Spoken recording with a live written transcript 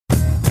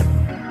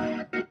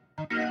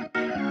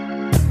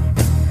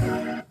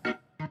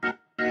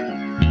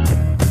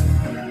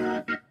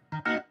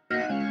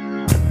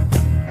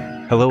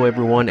Hello,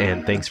 everyone,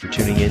 and thanks for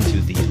tuning in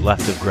to the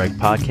Left of Greg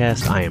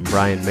podcast. I am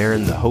Brian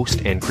Marin, the host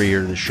and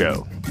creator of the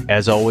show.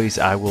 As always,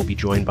 I will be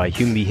joined by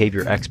human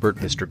behavior expert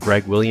Mr.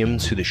 Greg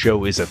Williams, who the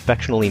show is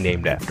affectionately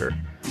named after.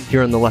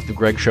 Here on the Left of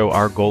Greg show,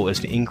 our goal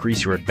is to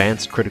increase your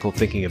advanced critical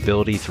thinking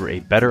ability through a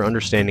better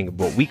understanding of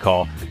what we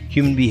call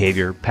human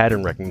behavior,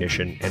 pattern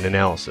recognition, and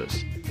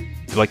analysis.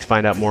 If you'd like to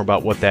find out more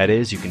about what that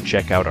is, you can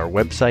check out our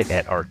website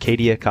at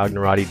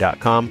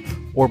arcadiacognerati.com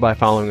or by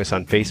following us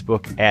on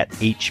Facebook at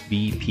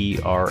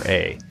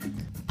HBPRA.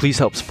 Please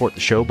help support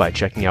the show by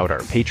checking out our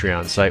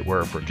Patreon site,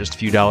 where for just a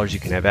few dollars you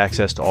can have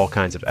access to all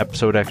kinds of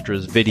episode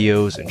extras,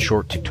 videos, and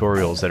short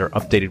tutorials that are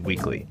updated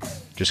weekly.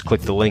 Just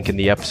click the link in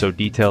the episode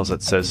details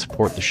that says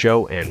support the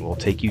show and we'll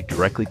take you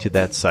directly to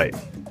that site.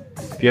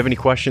 If you have any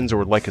questions or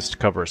would like us to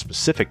cover a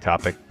specific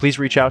topic, please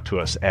reach out to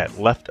us at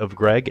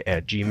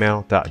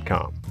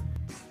leftofgreg@gmail.com.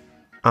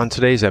 On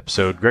today's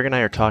episode, Greg and I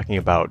are talking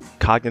about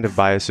cognitive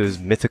biases,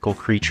 mythical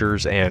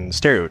creatures, and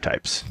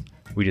stereotypes.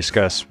 We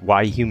discuss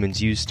why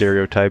humans use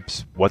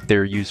stereotypes, what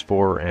they're used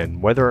for,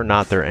 and whether or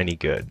not they're any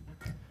good.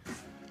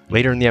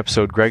 Later in the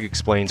episode, Greg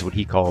explains what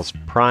he calls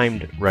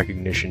primed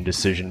recognition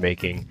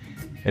decision-making,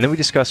 and then we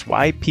discuss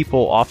why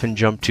people often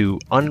jump to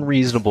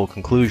unreasonable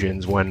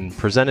conclusions when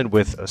presented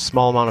with a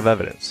small amount of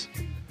evidence.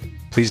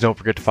 Please don't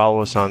forget to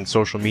follow us on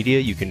social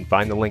media. You can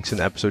find the links in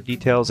the episode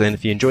details, and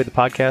if you enjoyed the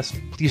podcast,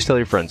 please tell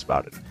your friends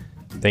about it.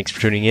 Thanks for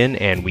tuning in,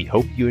 and we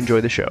hope you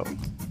enjoy the show.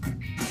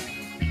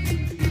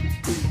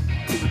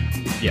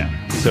 Yeah,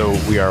 so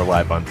we are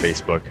live on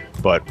Facebook,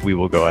 but we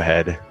will go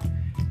ahead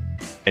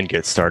and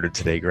get started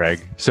today,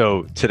 Greg.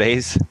 So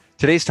today's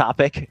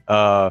topic,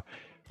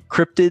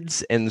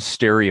 cryptids and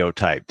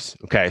stereotypes.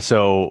 Okay,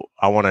 so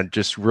I want to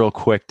just real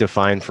quick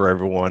define for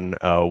everyone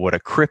what a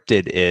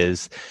cryptid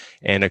is.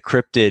 And a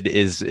cryptid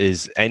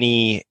is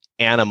any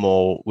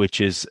animal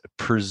which is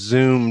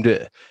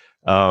presumed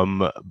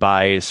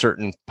by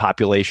certain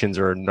populations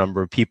or a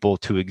number of people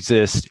to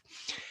exist,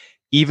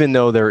 even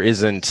though there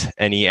isn't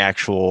any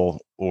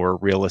actual or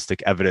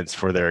realistic evidence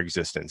for their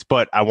existence.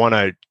 But I want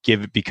to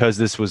give, because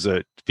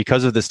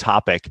of this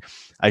topic,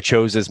 I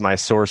chose as my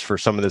source for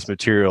some of this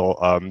material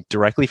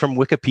directly from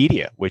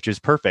Wikipedia, which is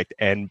perfect.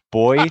 And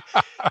boy,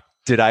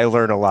 did I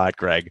learn a lot,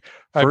 Greg.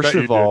 First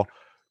of all,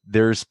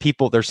 there's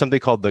something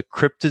called the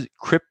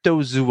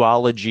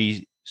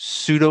cryptozoology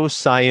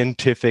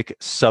pseudoscientific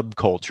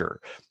subculture.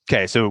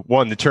 Okay, so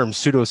one, the term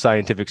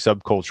pseudoscientific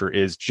subculture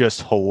is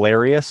just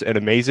hilarious and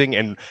amazing,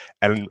 and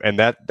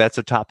that's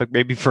a topic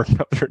maybe for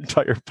another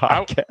entire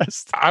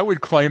podcast. I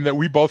would claim that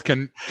we both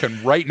can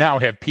right now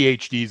have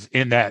PhDs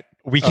in that.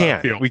 We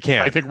can.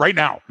 I think right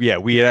now. Yeah,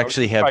 we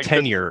actually have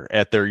tenure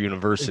at their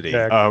university.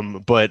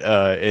 Exactly. But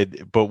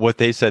what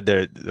they said,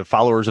 the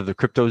followers of the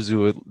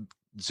cryptozoology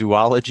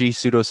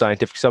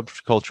pseudoscientific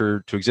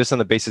subculture to exist on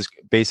the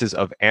basis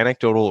of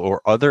anecdotal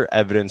or other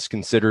evidence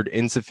considered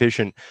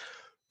insufficient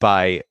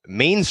by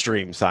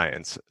mainstream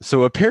science.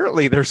 So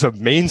apparently there's a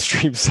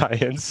mainstream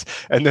science,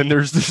 and then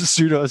there's the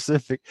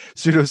pseudoscientific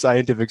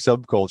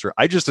subculture.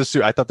 I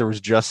thought there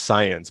was just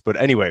science. But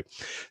anyway,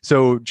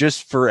 so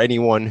just for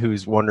anyone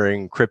who's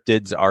wondering,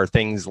 cryptids are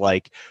things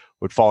like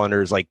would fall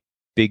under like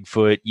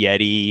Bigfoot,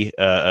 Yeti,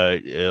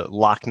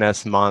 Loch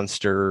Ness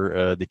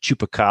Monster, the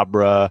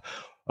Chupacabra,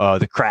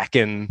 the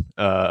Kraken,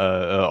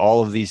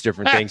 all of these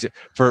different things.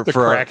 For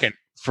Kraken.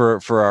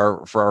 For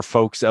our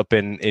folks up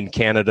in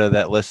Canada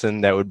that listen,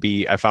 that would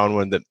be, I found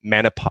one, the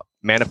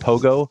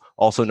Manipogo,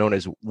 also known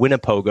as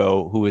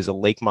Winnepogo, who is a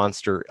lake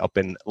monster up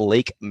in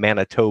Lake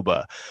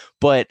Manitoba.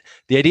 But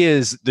the idea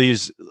is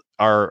these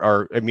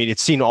are I mean,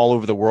 it's seen all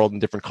over the world in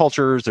different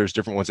cultures. There's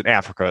different ones in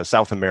Africa,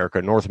 South America,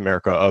 North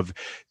America, of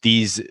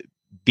these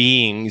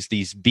beings,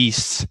 these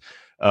beasts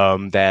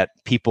that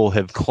people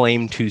have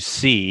claimed to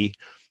see,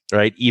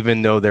 right,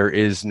 even though there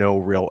is no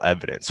real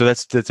evidence. So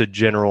that's a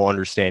general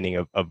understanding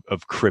of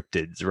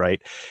cryptids,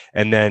 right?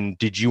 And then,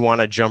 did you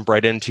want to jump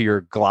right into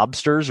your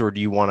globsters, or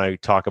do you want to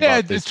talk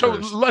about this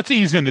first? Let's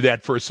ease into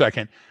that for a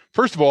second.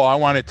 First of all, I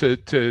want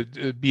it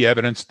to be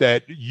evidence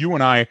that you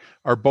and I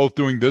are both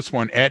doing this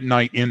one at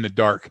night in the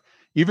dark.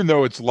 Even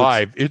though it's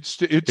live, it's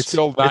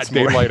still not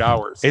daylight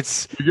hours.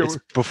 It's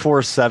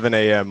before 7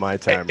 a.m. my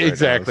time.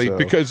 Exactly, right now,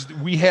 so. Because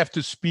we have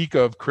to speak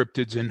of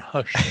cryptids in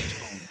hushed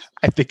tones.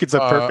 I think it's a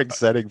perfect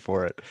setting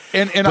for it.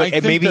 And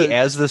maybe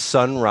as the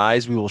sun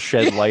rises, we will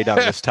shed light on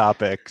this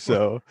topic.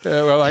 So,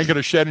 well, I ain't going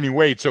to shed any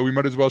weight, so we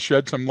might as well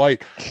shed some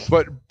light.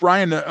 But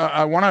Brian,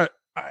 I want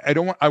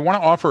to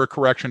offer a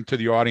correction to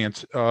the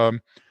audience.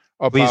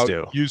 Please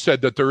do. You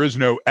said that there is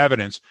no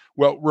evidence.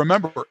 Well,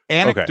 remember,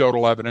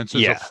 anecdotal evidence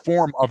is a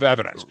form of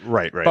evidence.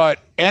 Right. But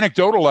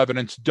anecdotal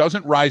evidence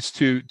doesn't rise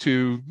to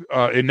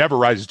it never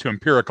rises to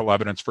empirical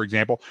evidence, for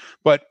example,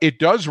 but it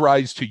does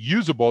rise to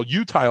usable,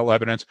 utile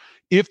evidence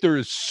if there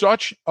is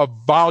such a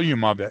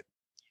volume of it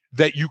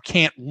that you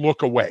can't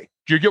look away.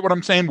 Do you get what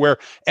I'm saying? Where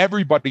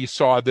everybody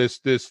saw this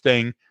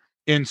thing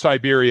in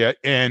Siberia,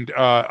 and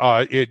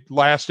it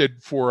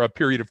lasted for a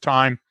period of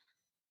time,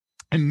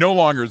 and no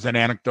longer is it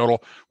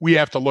anecdotal. We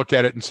have to look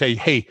at it and say,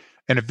 hey,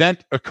 an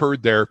event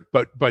occurred there,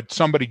 but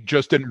somebody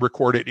just didn't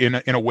record it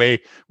in a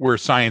way where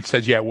science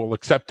says, yeah, we'll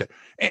accept it.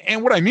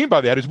 And what I mean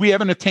by that is we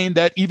haven't attained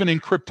that even in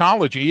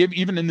cryptology,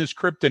 even in this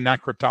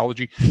not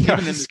cryptology, even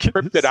in this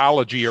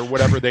cryptidology or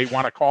whatever they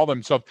want to call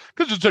themselves,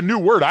 because it's a new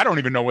word. I don't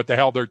even know what the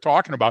hell they're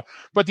talking about.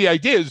 But the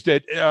idea is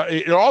that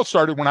it all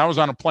started when I was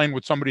on a plane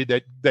with somebody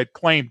that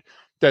claimed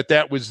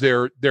that was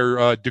their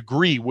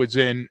degree was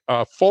in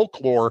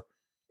folklore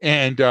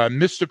and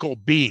mystical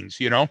beings,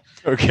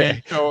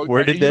 Okay. So,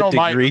 where did that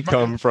degree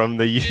come from?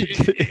 The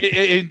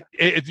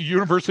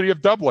University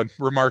of Dublin,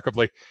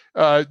 remarkably.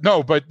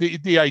 No, but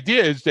the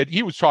idea is that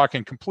he was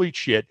talking complete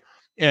shit.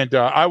 And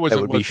I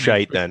wasn't. That would be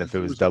shite then if it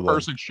was Dublin.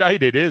 Person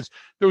shite. It is.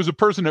 There was a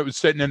person that was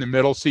sitting in the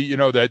middle seat,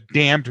 that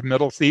damned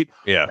middle seat.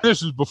 Yeah. And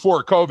this is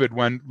before COVID,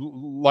 when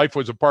life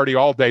was a party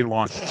all day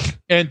long.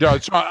 And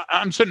so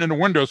I'm sitting in the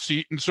window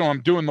seat, and so I'm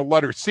doing the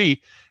letter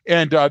C.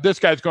 And this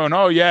guy's going,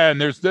 oh, yeah,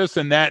 and there's this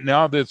and that and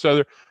all this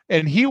other.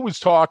 And he was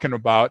talking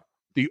about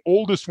the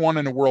oldest one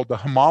in the world, the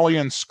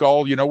Himalayan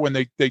skull, when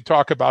they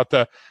talk about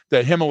the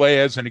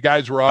Himalayas and the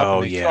guys were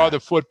up and they saw the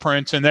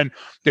footprints, and then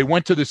they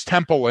went to this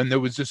temple and there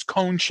was this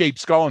cone-shaped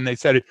skull, and they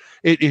said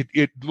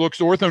it looks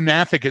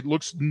orthognathic. It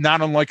looks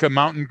not unlike a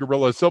mountain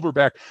gorilla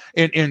silverback.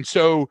 And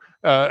so,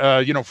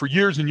 for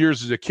years and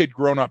years as a kid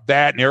growing up,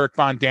 that and Eric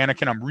von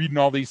Daniken, I'm reading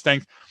all these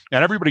things,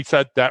 and everybody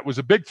said that was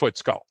a Bigfoot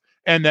skull.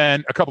 And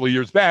then a couple of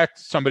years back,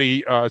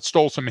 somebody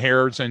stole some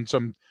hairs and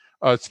some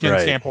skin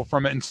sample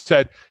from it and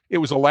said it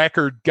was a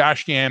lacquered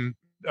gosh damn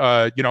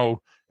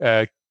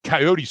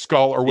coyote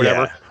skull or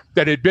whatever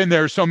that had been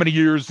there so many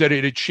years that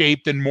it had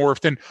shaped and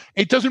morphed. And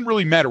it doesn't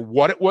really matter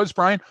what it was,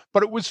 Brian,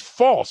 but it was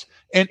false.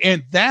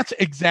 And that's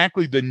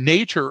exactly the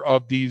nature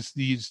of these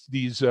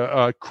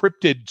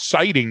cryptid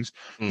sightings,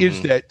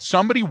 is that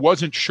somebody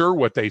wasn't sure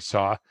what they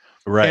saw,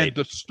 and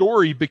the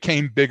story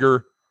became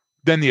bigger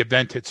than the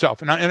event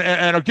itself. And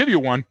I'll give you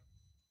one.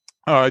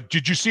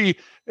 Did you see?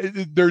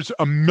 There's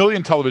a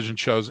million television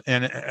shows,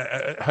 and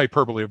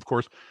hyperbole, of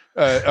course,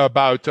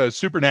 about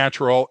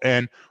supernatural,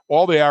 and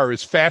all they are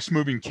is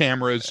fast-moving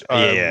cameras,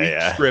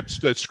 weak scripts.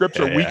 The scripts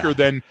are weaker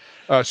than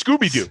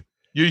Scooby-Doo.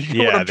 You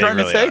know what I'm trying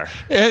to say? Are.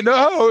 And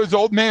it's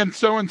old man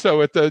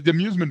so-and-so at the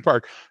amusement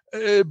park.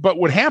 But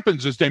what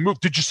happens is they move.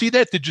 Did you see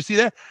that? Did you see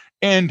that?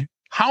 And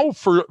how,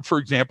 for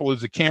example,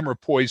 is the camera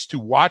poised to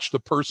watch the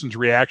person's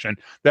reaction?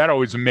 That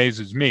always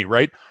amazes me,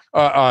 right?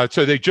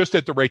 So they just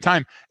at the right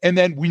time. And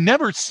then we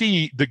never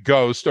see the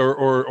ghost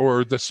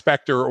or the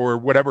specter or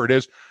whatever it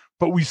is,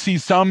 but we see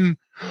some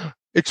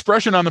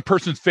expression on the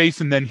person's face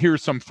and then hear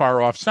some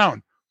far off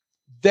sound.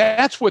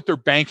 That's what they're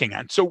banking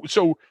on. So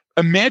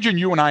imagine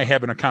you and I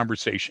having a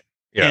conversation.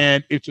 Yeah.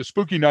 And it's a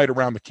spooky night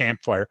around the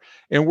campfire,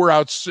 and we're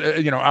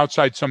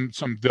outside some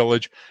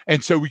village,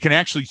 and so we can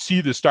actually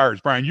see the stars.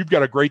 Brian, you've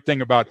got a great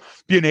thing about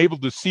being able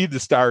to see the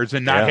stars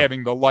and not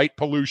having the light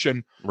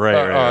pollution,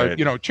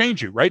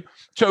 change you, right?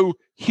 So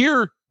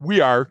here we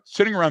are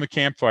sitting around the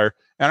campfire,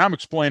 and I'm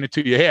explaining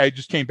to you, hey, I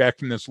just came back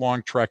from this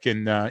long trek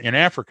in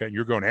Africa, and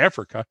you're going to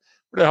Africa.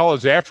 What the hell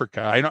is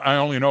Africa? I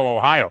only know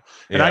Ohio,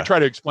 and I try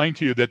to explain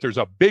to you that there's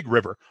a big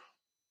river.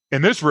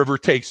 And this river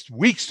takes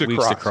weeks to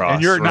cross.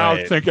 And you're now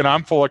thinking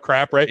I'm full of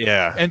crap, right?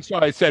 Yeah. And so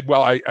I said,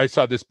 well, I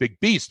saw this big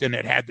beast, and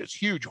it had this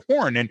huge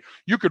horn, and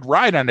you could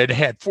ride on it. It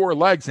had 4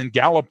 legs and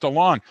galloped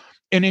along.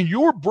 And in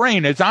your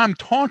brain, as I'm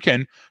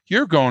talking,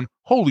 you're going,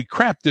 holy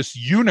crap, this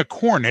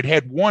unicorn, it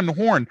had 1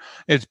 horn.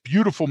 It's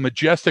beautiful,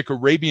 majestic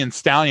Arabian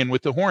stallion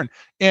with the horn.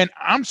 And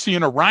I'm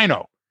seeing a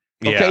rhino.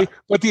 Okay. Yeah.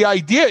 But the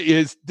idea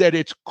is that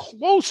it's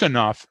close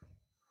enough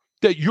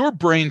that your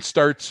brain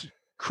starts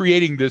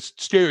creating this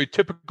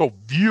stereotypical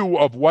view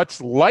of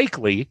what's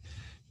likely,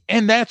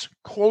 and that's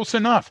close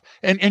enough.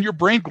 And your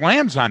brain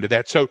glams onto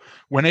that. So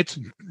when it's,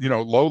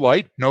 low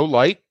light, no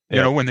light,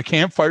 when the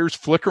campfire's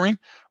flickering,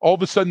 all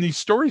of a sudden these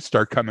stories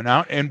start coming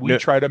out, and we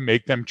try to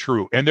make them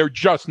true, and they're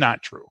just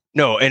not true.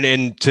 No,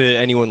 and to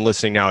anyone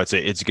listening now, it's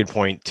a good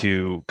point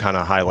to kind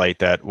of highlight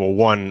that. Well,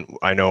 one,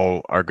 I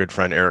know our good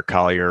friend Eric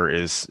Collier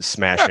is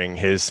smashing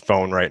his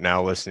phone right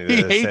now listening to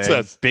this. He hates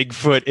us.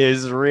 Bigfoot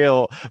is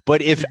real.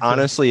 But if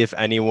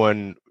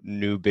anyone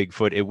knew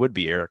Bigfoot, it would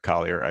be Eric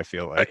Collier, I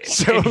feel like.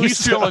 So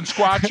he's feeling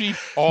squatchy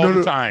all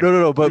the time.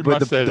 No. But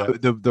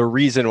the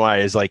reason why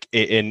is like,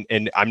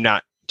 and I'm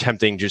not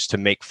tempting just to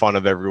make fun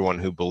of everyone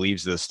who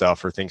believes this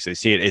stuff or thinks they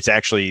see it. It's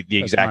actually the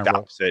exact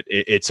opposite.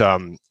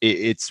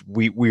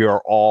 We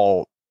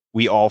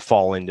all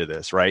fall into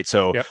this, right?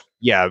 So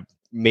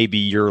maybe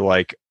you're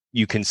like,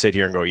 you can sit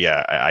here and go,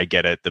 yeah, I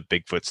get it, the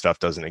Bigfoot stuff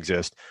doesn't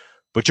exist,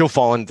 but you'll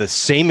fall into the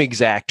same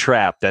exact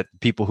trap that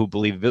people who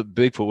believe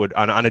Bigfoot would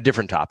on a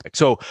different topic.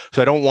 So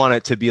I don't want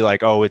it to be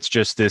like, oh, it's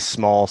just this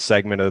small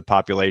segment of the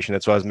population.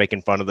 That's why I was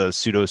making fun of the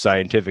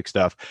pseudoscientific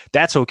stuff.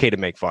 That's okay to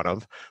make fun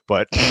of,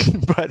 but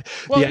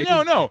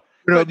no.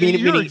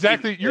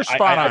 You're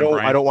spot on.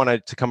 I don't want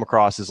it to come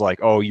across as like,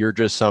 oh, you're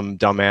just some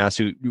dumbass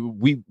who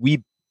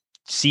we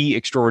see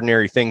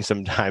extraordinary things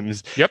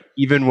sometimes, Yep.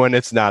 even when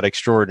it's not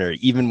extraordinary,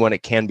 even when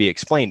it can be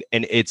explained.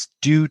 And it's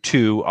due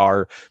to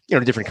our,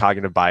 different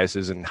cognitive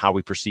biases and how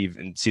we perceive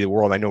and see the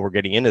world. I know we're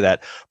getting into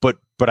that, but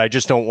I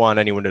just don't want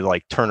anyone to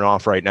like turn it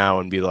off right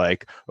now and be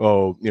like,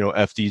 oh,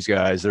 F these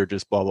guys, they're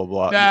just blah, blah,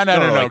 blah.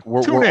 No. Like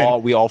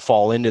we all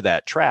fall into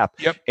that trap.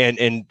 Yep.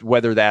 And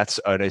whether that's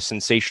a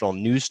sensational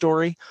news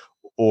story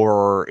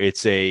or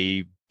it's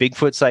a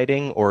Bigfoot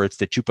sighting or it's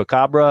the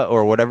chupacabra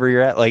or whatever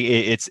you're at, like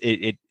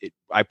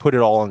I put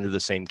it all under the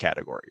same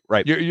category,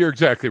 right? You're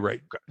exactly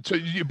right. So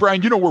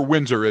Brian, you know where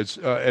Windsor is?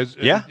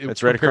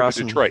 It's right across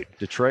from Detroit.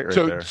 Detroit,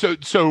 right there.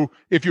 So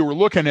if you were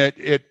looking at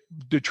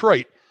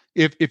Detroit,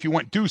 if you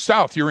went due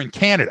south, you're in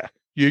Canada.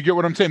 You get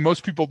what I'm saying?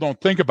 Most people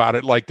don't think about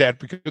it like that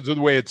because of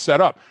the way it's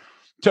set up.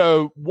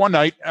 So one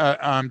night,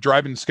 I'm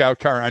driving the scout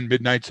car on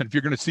midnights, and if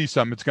you're going to see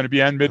something, it's going to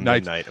be on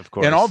midnight, of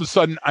course. And all of a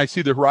sudden, I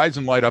see the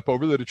horizon light up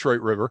over the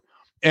Detroit River,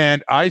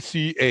 and I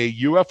see a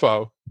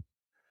UFO,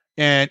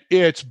 and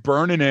it's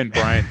burning in,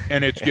 Brian,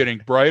 and it's getting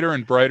brighter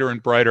and brighter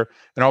and brighter,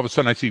 and all of a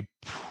sudden, I see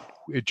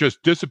it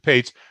just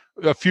dissipates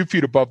a few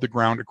feet above the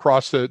ground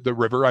across the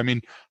river. I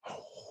mean,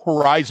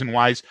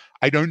 horizon-wise,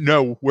 I don't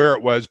know where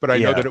it was, but I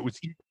know that it was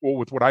equal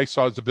with what I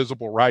saw as the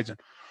visible horizon.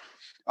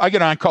 I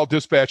get on, call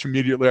dispatch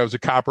immediately. I was a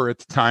copper at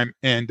the time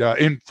and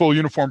in full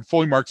uniform,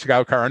 fully marked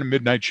scout car on a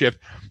midnight shift.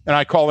 And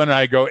I call in and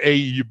I go, hey,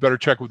 you better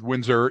check with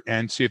Windsor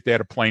and see if they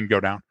had a plane go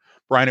down.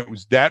 Brian, it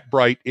was that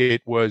bright.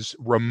 It was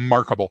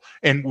remarkable.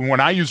 And when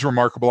I use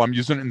remarkable, I'm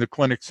using it in the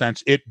clinic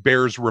sense. It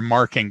bears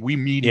remarking. We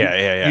need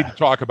to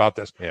talk about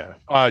this.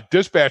 Yeah.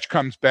 Dispatch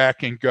comes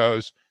back and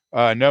goes,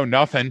 no,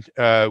 nothing.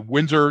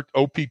 Windsor,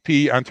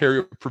 OPP,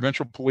 Ontario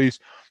Provincial Police,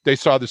 they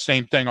saw the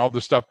same thing, all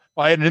this stuff.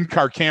 Well, I had an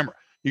in-car camera.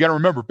 You got to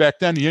remember, back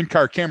then, the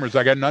in-car cameras,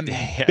 I got nothing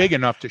big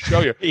enough to show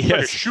you. Yes.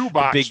 Like a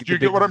shoebox. Do you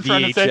get what I'm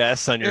trying to say?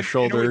 VHS on your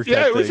shoulder.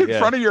 It was in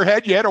front of your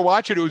head. You had to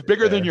watch it. It was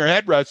bigger than your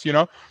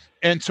headrest,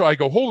 And so I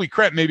go, holy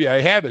crap, maybe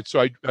I have it.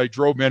 So I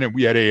drove in, and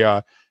we had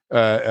a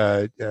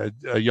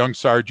young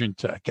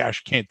sergeant.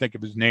 Gosh, can't think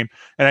of his name.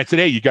 And I said,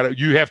 hey,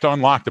 you have to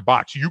unlock the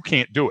box. You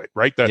can't do it,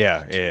 right?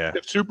 The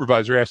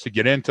supervisor has to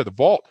get into the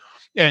vault.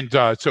 And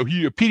so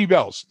Petey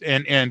Bells,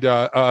 and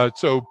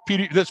so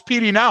Petey, that's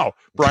Petey now,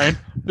 Brian.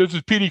 This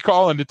is Petey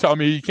calling to tell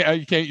me you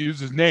can't use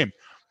his name.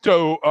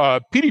 So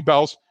Petey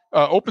Bells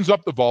opens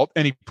up the vault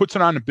and he puts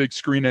it on a big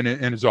screen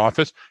in his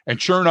office, and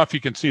sure enough,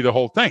 you can see the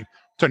whole thing.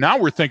 So now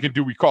we're thinking,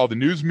 do we call the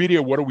news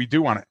media? What do we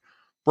do on it,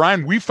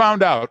 Brian? We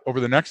found out over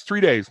the next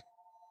 3 days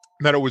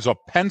that it was a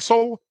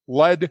pencil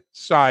lead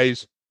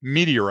size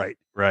meteorite,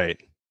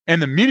 right?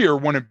 And the meteor,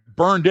 when it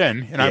burned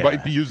in, and I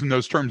might be using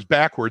those terms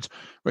backwards,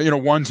 but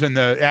one's in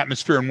the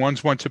atmosphere and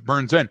one's once it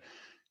burns in.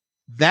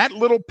 That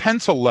little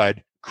pencil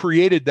lead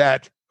created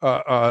that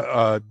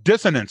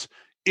dissonance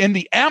in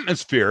the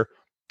atmosphere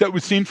that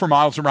was seen for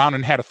miles around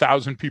and had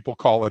 1,000 people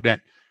call it in.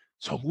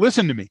 So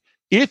listen to me.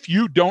 If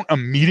you don't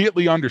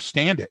immediately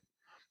understand it,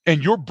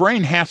 and your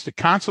brain has to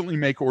constantly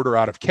make order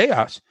out of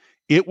chaos,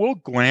 it will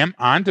glam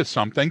onto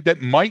something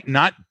that might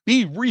not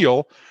be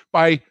real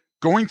by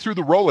going through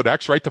the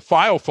Rolodex, right, the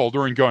file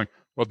folder, and going,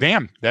 well,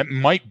 damn, that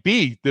might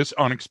be this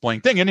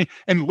unexplained thing.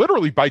 And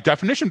literally, by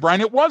definition,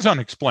 Brian, it was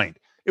unexplained.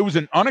 It was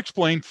an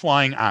unexplained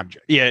flying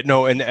object. Yeah,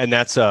 no, and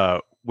that's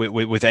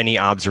with any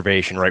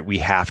observation, right? We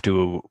have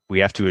to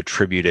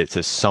attribute it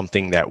to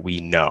something that we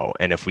know,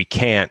 and if we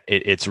can't,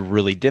 it's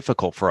really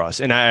difficult for us.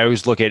 And I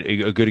always look at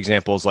a good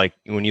example is like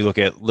when you look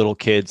at little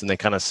kids and they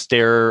kind of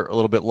stare a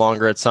little bit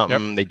longer at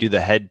something, they do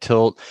the head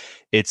tilt.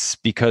 It's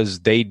because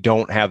they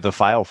don't have the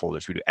file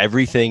folders. We do.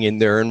 Everything in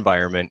their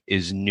environment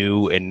is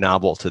new and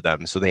novel to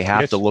them. So they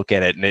have to look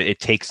at it, and it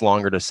takes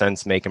longer to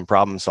sense, make, and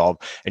problem solve.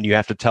 And you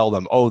have to tell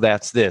them, oh,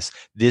 that's this.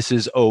 This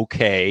is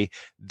okay.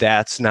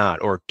 That's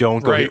not, or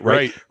don't go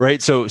right.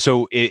 So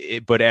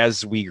but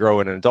as we grow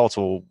in adults,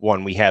 well,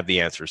 one, we have the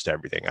answers to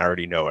everything. I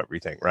already know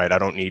everything, right? I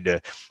don't need to,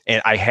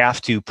 and I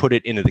have to put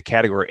it into the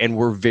category. And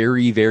we're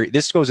very, very,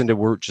 this goes into,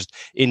 we're just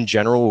in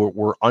general,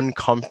 we're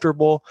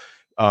uncomfortable,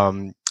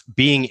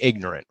 being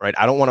ignorant, right?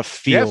 I don't want to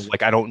feel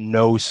like I don't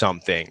know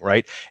something,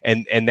 right?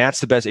 And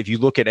that's the best. If you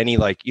look at any,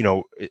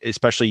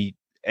 especially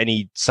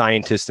any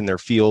scientist in their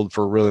field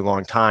for a really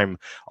long time,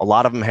 a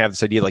lot of them have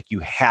this idea, like, you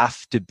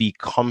have to be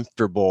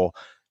comfortable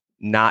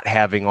not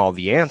having all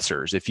the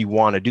answers. If you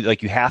want to do,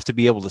 you have to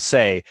be able to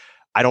say,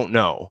 I don't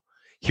know.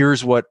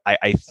 Here's what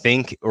I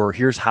think, or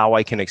here's how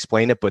I can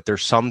explain it, but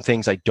there's some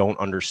things I don't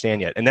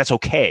understand yet. And that's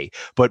okay.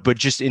 But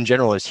just in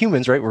general, as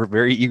humans, right, we're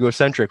very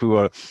egocentric.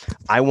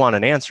 I want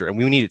an answer, and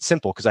we need it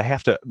simple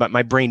because but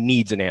my brain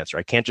needs an answer.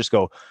 I can't just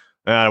go,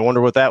 I wonder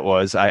what that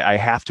was. I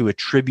have to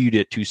attribute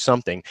it to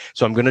something.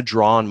 So I'm going to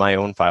draw on my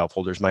own file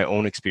folders, my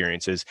own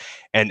experiences.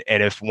 And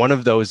if one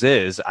of those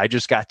is, I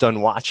just got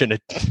done watching an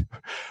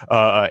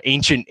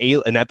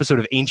episode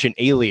of Ancient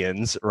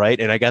Aliens, right?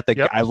 And I got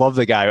I love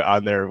the guy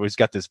on there who's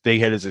got this big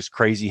head, has this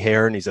crazy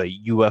hair, and he's a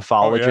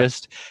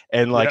ufologist.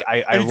 And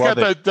I and he's love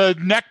got the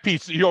neck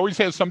piece. He always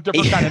has some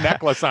different kind of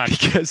necklace on.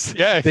 Because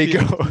they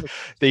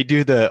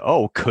do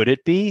the, could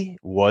it be?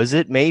 Was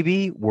it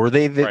maybe? Were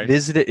they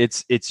visited?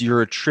 It's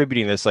you're attributing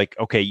attributing this like,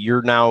 okay,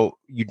 you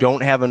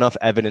don't have enough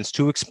evidence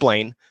to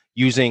explain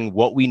using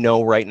what we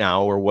know right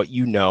now or what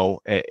you know.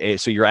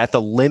 So you're at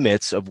the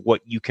limits of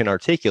what you can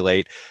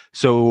articulate.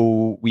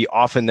 So we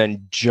often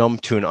then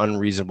jump to an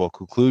unreasonable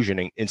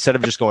conclusion instead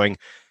of just going,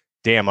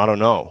 damn, I don't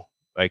know.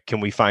 Like, can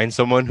we find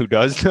someone who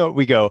does know?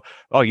 We go,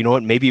 oh, you know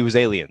what? Maybe it was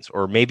aliens,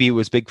 or maybe it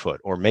was Bigfoot,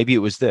 or maybe it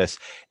was this.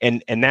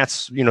 And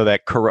that's,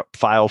 that corrupt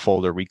file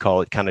folder, we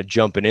call it, kind of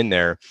jumping in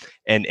there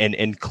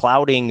and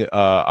clouding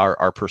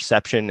our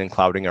perception and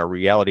clouding our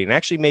reality and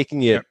actually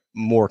making it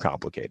more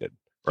complicated.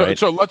 Right.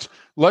 So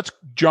let's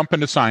jump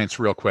into science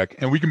real quick,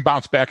 and we can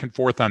bounce back and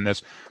forth on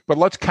this, but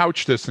let's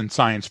couch this in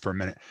science for a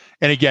minute.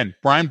 And again,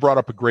 Brian brought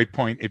up a great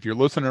point. If you're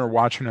listening or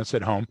watching us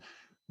at home,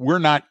 we're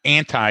not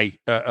anti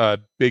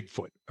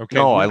Bigfoot. Okay.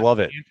 No, I love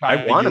it.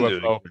 I want him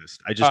to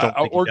exist. I just don't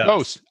think or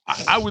ghosts.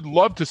 I would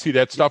love to see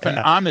that stuff, and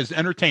I'm as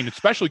entertained,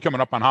 especially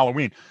coming up on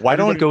Halloween. Why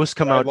don't ghosts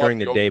come out during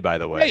the day, by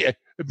the way? Yeah,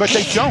 but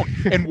they don't.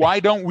 And why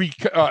don't we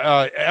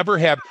ever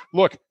have?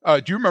 Look,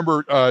 do you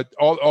remember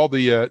all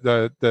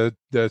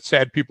the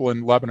sad people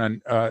in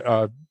Lebanon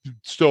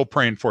still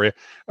praying for you?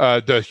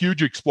 The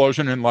huge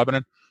explosion in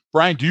Lebanon.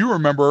 Brian, do you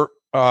remember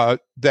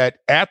that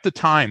at the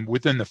time,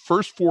 within the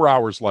first 4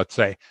 hours, let's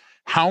say,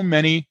 how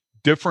many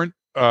different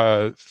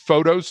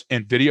photos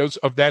and videos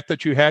of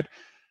that you had?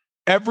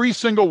 Every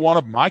single one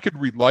of them, I could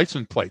read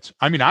license plates.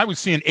 I mean, I was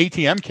seeing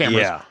ATM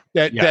cameras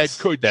that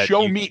could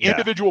show me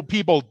individual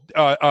people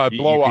blow up.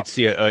 You could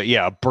see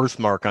a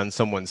birthmark on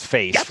someone's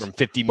face from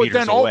 50 meters away. But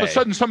then all of a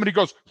sudden somebody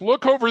goes,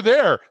 look over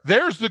there.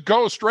 There's the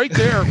ghost right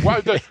there.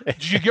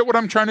 Did you get what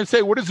I'm trying to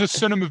say? What is this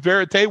cinema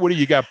verite? What do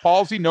you got,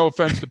 palsy? No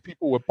offense to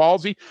people with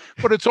palsy,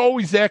 but it's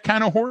always that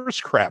kind of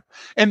horse crap.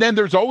 And then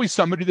there's always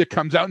somebody that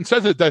comes out and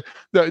says it.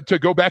 To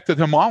go back to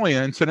the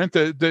Himalaya incident,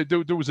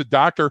 there was a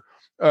doctor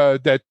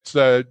that's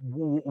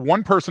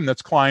one person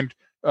that's climbed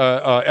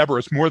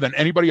Everest more than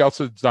anybody else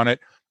that's done it.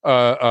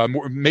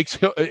 Makes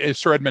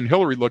Sir Edmund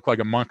Hillary look like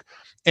a monk.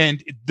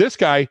 And this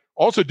guy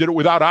also did it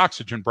without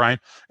oxygen, Brian.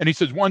 And he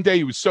says one day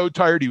he was so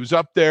tired, he was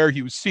up there,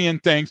 he was seeing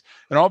things,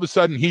 and all of a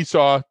sudden he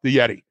saw the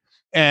Yeti.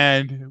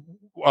 And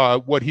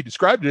what he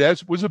described it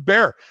as was a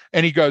bear.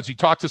 And he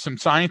talked to some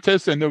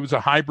scientists, and there was a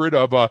hybrid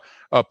of a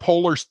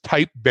polar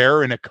type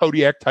bear and a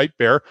Kodiak type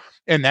bear.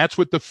 And that's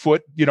what the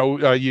foot,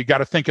 you got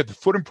to think of the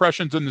foot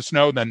impressions in the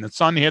snow, then the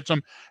sun hits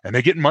them and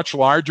they get much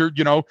larger,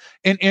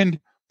 and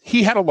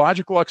he had a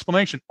logical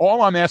explanation.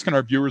 All I'm asking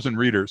our viewers and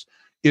readers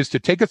is to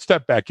take a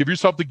step back, give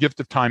yourself the gift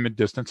of time and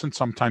distance, and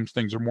sometimes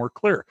things are more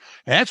clear.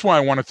 And that's why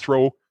I want to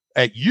throw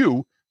at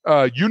you,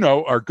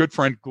 our good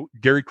friend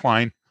Gary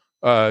Klein,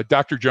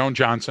 Dr. Joan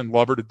Johnson,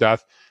 love her to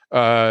death,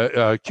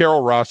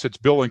 Carol Ross. It's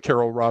Bill and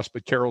Carol Ross,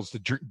 but Carol's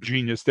the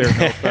genius there.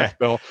 No offense,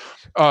 Bill.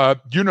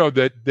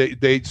 That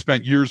they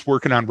spent years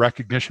working on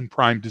recognition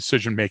prime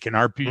decision making,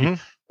 RP,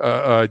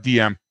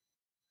 DM,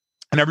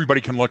 and everybody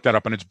can look that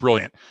up, and it's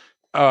brilliant.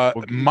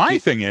 My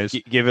thing is,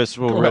 give us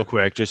real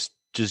quick. Just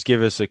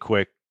give us a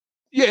quick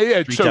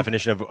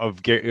definition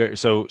of Gary.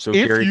 So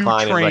Gary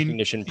Klein and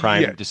recognition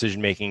prime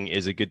decision making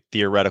is a good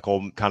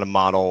theoretical kind of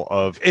model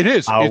of it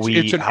is.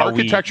 It's an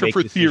architecture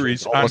for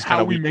theories on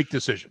how we make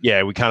decisions.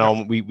 Yeah, we kind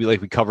of we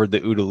covered the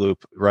OODA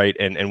loop, right,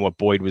 and what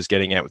Boyd was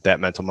getting at with that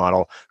mental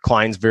model.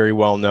 Klein's very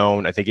well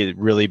known. I think it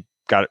really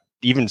got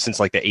even since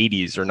like the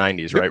 80s or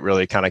 90s, right?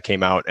 Really kind of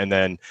came out, and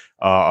then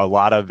a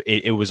lot of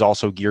it was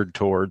also geared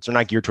towards, or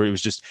not geared toward. It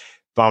was just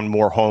found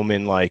more home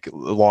in like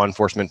law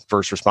enforcement,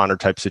 first responder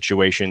type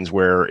situations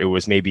where it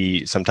was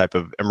maybe some type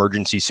of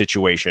emergency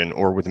situation,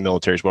 or with the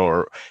military as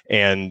well.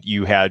 And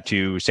you had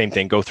to, same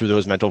thing, go through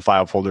those mental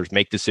file folders,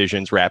 make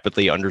decisions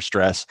rapidly under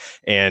stress,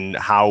 and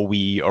how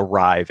we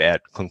arrive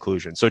at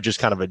conclusions. So just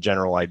kind of a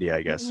general idea,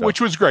 I guess. So.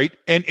 Which was great.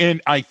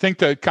 And I think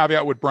the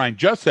caveat what Brian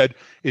just said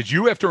is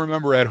you have to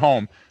remember at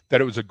home that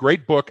it was a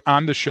great book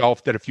on the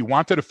shelf that if you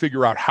wanted to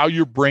figure out how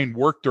your brain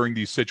worked during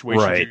these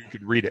situations, you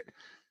could read it.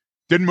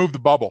 Didn't move the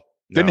bubble.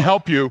 Didn't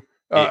help you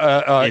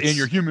in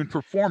your human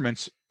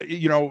performance.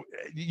 You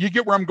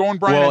get where I'm going,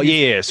 Brian? Well,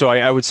 yeah. So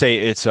I would say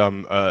it's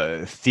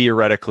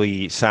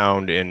theoretically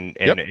sound, and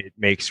it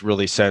makes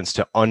really sense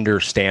to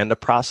understand a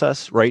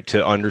process, right?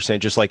 To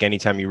understand, just like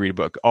anytime you read a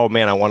book, oh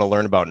man, I want to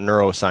learn about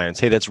neuroscience.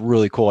 Hey, that's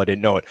really cool. I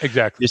didn't know it.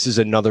 Exactly. This is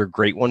another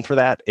great one for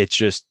that. It's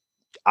just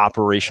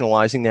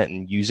operationalizing that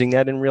and using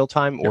that in real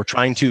time, or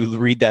trying to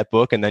read that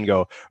book and then go,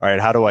 all right,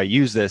 how do I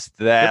use this?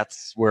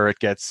 That's where it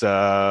gets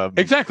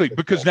exactly,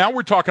 because now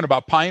we're talking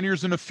about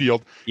pioneers in the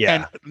field,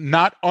 and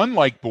not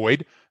unlike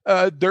Boyd,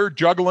 they're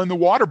juggling the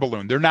water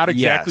balloon. They're not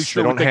exactly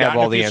sure. They don't have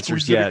all the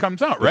answers yet. It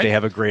comes out, right? They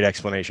have a great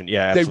explanation.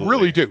 Yeah, absolutely. They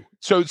really do.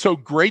 So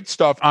great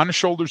stuff on the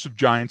shoulders of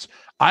giants.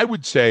 I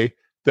would say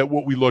that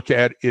what we look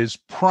at is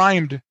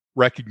primed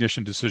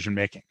recognition decision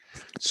making.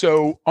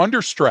 So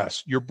under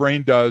stress, your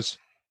brain does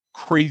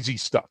crazy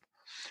stuff.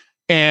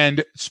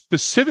 And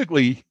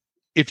specifically,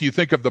 if you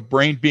think of the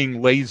brain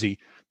being lazy,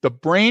 the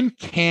brain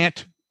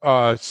can't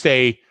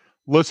say,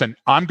 listen,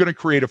 I'm going to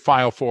create a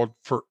file for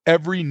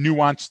every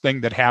nuanced thing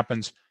that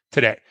happens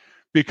today,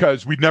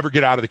 because we'd never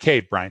get out of the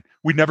cave, Brian.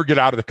 We'd never get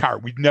out of the car.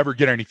 We'd never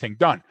get anything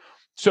done.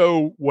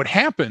 So what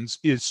happens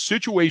is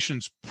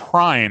situations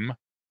prime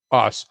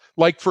us.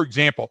 Like, for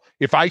example,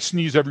 if I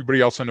sneeze, everybody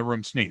else in the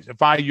room sneezes.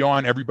 If I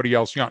yawn, everybody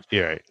else yawns.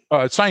 Yeah.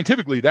 Right.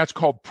 Scientifically, that's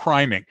called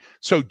priming.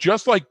 So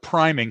just like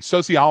priming,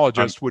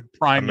 sociologists would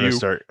prime you.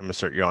 I'm gonna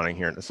start yawning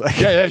here in a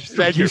second. Yeah,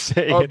 thank you.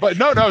 But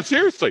no,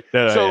 seriously.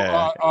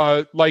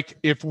 Like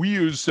if we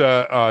use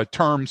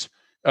terms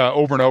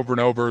over and over and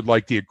over,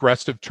 like the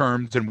aggressive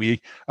terms, and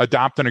we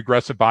adopt an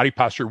aggressive body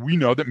posture, we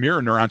know that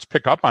mirror neurons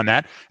pick up on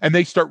that and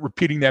they start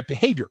repeating that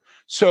behavior.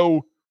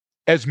 So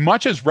as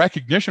much as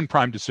recognition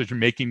prime decision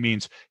making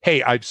means,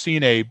 hey, I've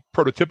seen a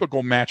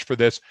prototypical match for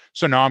this,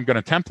 so now I'm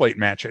going to template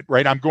match it,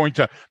 right? I'm going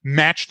to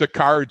match the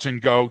cards and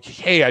go,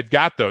 hey, I've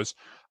got those.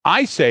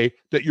 I say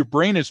that your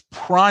brain is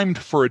primed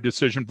for a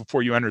decision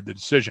before you enter the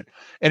decision.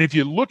 And if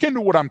you look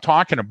into what I'm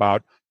talking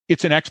about,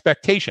 it's an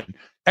expectation.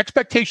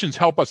 Expectations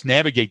help us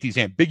navigate these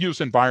ambiguous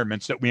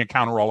environments that we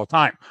encounter all the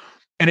time.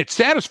 And it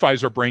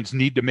satisfies our brain's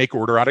need to make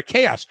order out of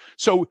chaos.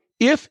 So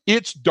if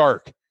it's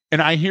dark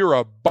and I hear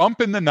a bump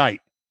in the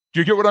night, do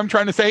you get what I'm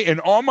trying to say?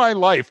 In all my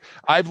life,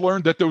 I've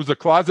learned that there was a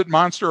closet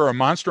monster or a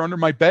monster under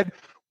my bed.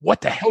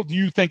 What the hell do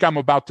you think I'm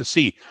about to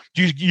see?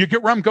 Do you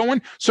get where I'm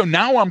going? So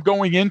now I'm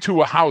going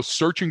into a house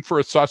searching for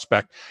a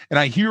suspect, and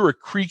I hear a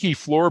creaky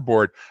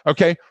floorboard.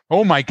 Okay.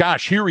 Oh my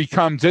gosh, here he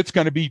comes. It's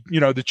going to be,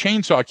 the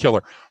chainsaw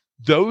killer.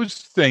 Those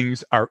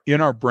things are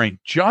in our brain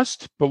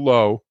just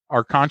below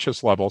our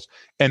conscious levels,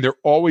 and they're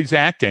always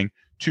acting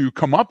to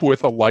come up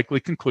with a likely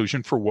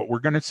conclusion for what we're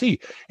going to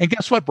see. And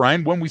guess what,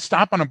 Brian? When we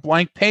stop on a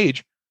blank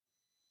page,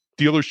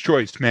 dealer's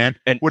choice, man.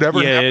 And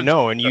whatever happens,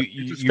 and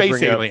you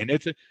space alien.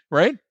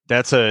 Right?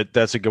 That's a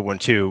good one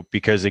too,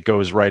 because it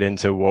goes right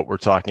into what we're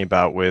talking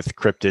about with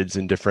cryptids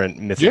and different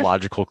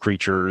mythological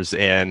creatures,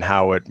 and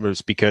how it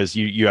was, because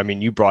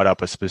you brought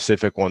up a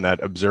specific one,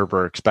 that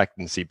observer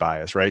expectancy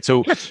bias, right?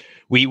 So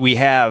we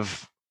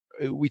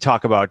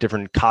talk about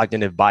different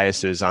cognitive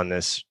biases on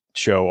this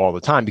show all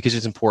the time, because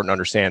it's important to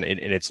understand, and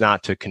it's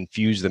not to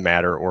confuse the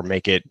matter or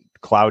make it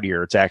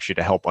cloudier. It's actually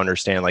to help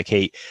understand, like,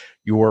 hey,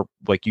 you're,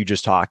 like you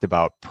just talked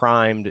about,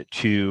 primed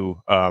to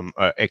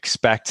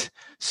expect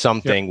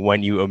something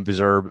when you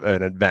observe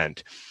an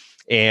event.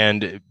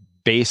 And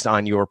based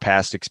on your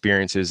past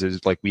experiences,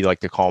 is like, we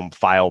like to call them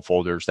file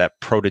folders, that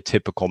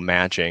prototypical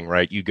matching,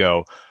 right? You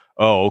go,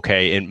 oh,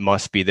 okay, it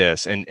must be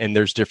this. And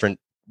there's different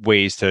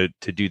ways to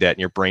do that. And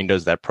your brain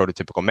does that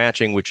prototypical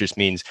matching, which just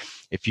means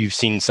if you've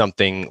seen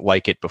something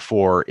like it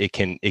before, it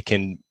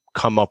can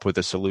come up with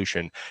a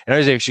solution. And I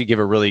was actually give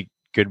a really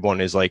good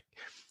one, is like,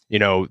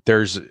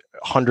 there's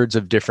hundreds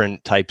of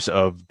different types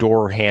of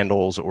door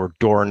handles or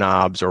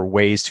doorknobs or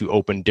ways to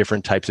open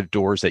different types of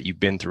doors that you've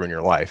been through in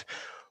your life.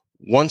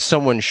 Once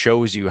someone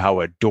shows you how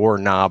a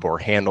doorknob or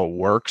handle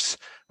works,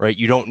 right,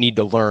 you don't need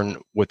to learn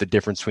what the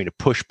difference between a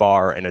push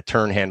bar and a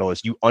turn handle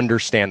is. You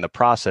understand the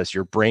process,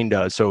 your brain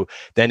does. So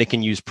then it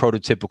can use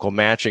prototypical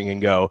matching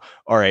and go,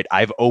 all right,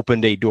 I've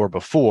opened a door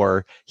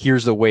before,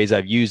 here's the ways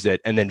I've used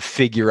it, and then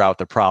figure out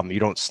the problem. You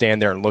don't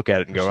stand there and look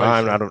at it and go,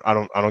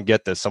 I don't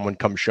get this. Someone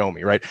come show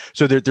me, right?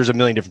 So there's a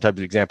million different types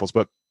of examples,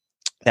 but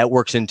that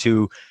works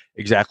into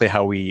exactly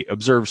how we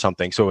observe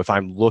something. So if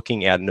I'm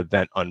looking at an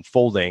event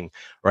unfolding,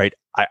 right,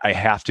 I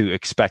have to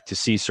expect to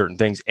see certain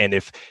things. And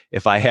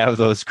if I have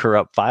those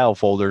corrupt file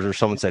folders, or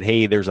someone said,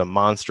 hey, there's a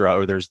monster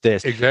or there's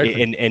this, exactly.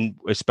 And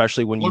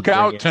especially when you look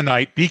out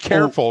tonight, be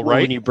careful,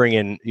 right? When you bring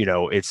in,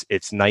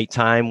 it's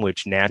nighttime,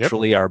 which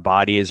naturally our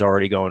body is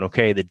already going,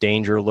 okay, the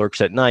danger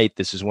lurks at night.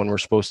 This is when we're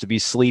supposed to be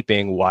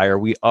sleeping. Why are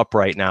we up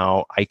right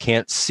now? I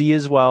can't see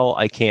as well.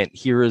 I can't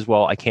hear as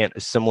well. I can't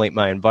assimilate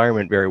my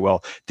environment very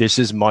well. This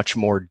is much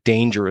more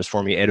dangerous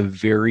for me at a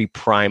very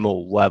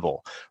primal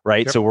level,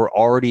 right? Yep. So we're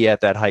already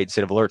at that height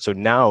of alert. So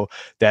now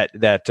that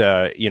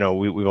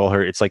we've all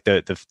heard, it's like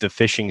the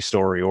fishing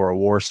story or a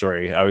war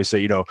story. I always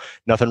say,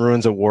 nothing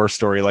ruins a war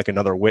story like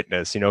another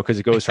witness, because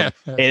it goes from,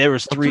 hey, there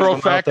was 3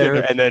 of them out there,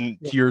 and then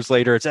years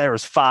later there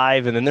was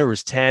 5, and then there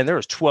was 10, there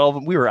was 12,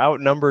 and we were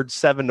outnumbered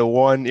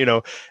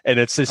 7-1, and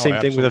it's the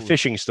same thing with a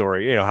fishing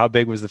story. How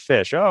big was the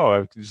fish?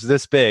 Oh, it was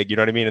this big, you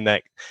know what I mean? And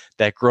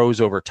that grows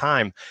over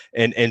time.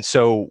 And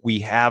so we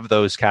have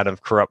those kind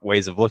of corrupt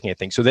ways of looking at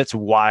things. So that's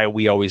why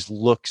we always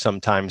look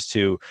sometimes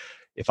to,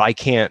 if I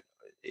can't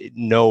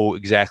know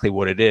exactly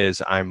what it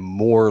is, I'm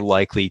more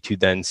likely to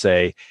then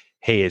say,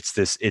 hey, it's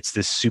this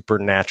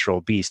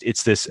supernatural beast.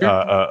 It's this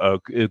a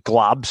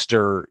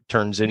globster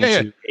turns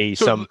into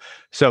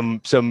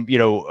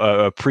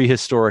a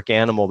prehistoric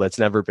animal that's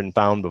never been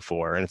found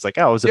before. And it's like,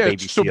 oh, it was a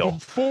baby seal.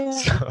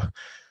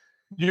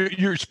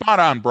 You're spot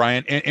on,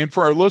 Brian. And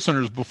for our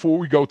listeners, before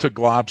we go to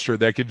Globster,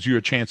 that gives you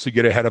a chance to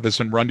get ahead of us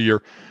and run to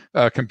your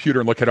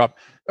computer and look it up.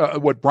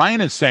 What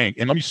Brian is saying,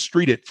 and let me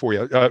street it for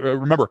you.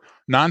 Remember,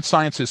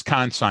 non-science is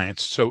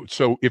con-science.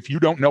 So if you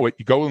don't know it,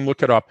 you go and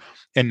look it up.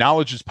 And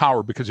knowledge is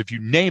power, because if you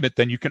name it,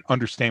 then you can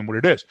understand what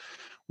it is.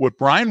 What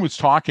Brian was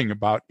talking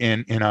about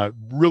in a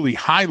really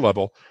high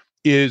level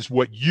is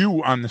what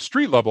you on the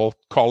street level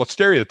call a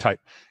stereotype.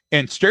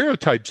 And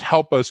stereotypes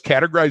help us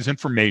categorize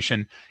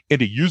information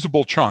into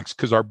usable chunks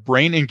because our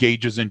brain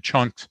engages in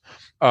chunks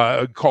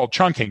called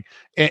chunking.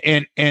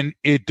 And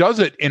it does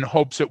it in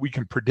hopes that we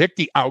can predict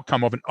the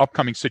outcome of an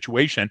upcoming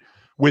situation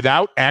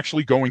without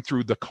actually going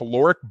through the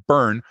caloric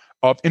burn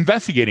of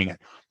investigating it.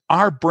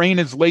 Our brain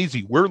is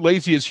lazy. We're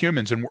lazy as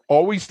humans, and we're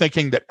always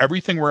thinking that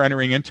everything we're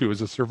entering into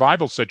is a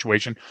survival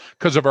situation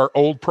because of our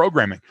old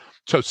programming.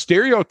 So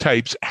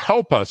stereotypes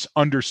help us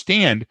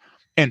understand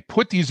and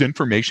put these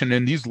information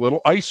in these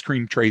little ice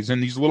cream trays,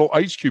 in these little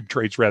ice cube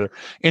trays, rather.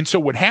 And so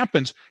what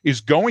happens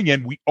is going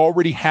in, we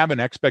already have an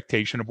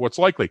expectation of what's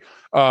likely.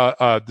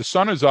 The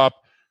sun is up.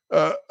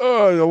 The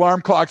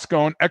alarm clock's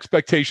going,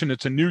 expectation,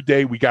 it's a new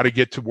day. We got to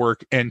get to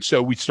work. And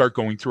so we start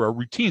going through our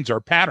routines,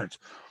 our patterns.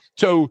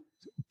 So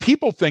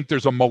people think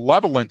there's a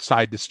malevolent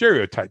side to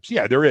stereotypes.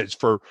 Yeah, there is,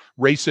 for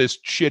racist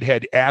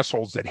shithead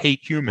assholes that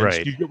hate humans.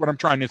 Right. Do you get what I'm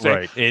trying to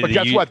say? Right. But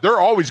guess what? They're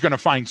always going to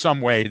find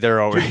some way. They're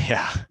always, Do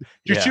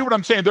you see what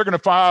I'm saying? They're going to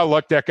find,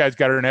 look, that guy's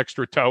got an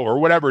extra toe or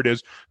whatever it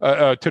is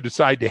to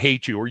decide to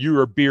hate you, or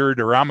you're a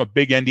beard, or I'm a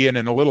big Indian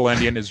and a little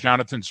Indian, as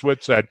Jonathan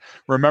Swift said.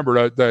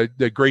 Remember,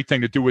 the great thing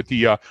to do with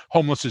the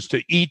homeless is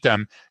to eat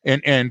them.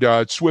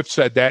 And Swift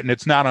said that, and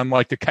it's not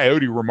unlike the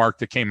coyote remark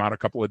that came out a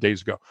couple of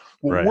days ago.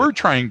 What we're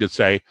trying to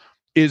say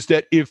is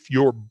that if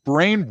your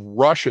brain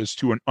rushes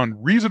to an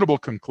unreasonable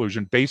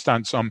conclusion based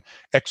on some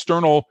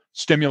external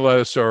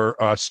stimulus or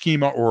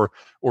schema or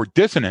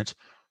dissonance,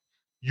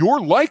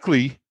 you're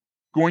likely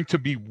going to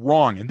be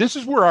wrong. And this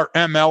is where our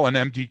ML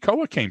and MD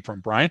COA came from,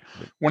 Brian.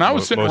 When I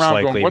was sitting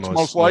around going, what's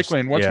most likely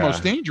and what's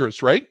most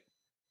dangerous, right?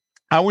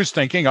 I was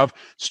thinking of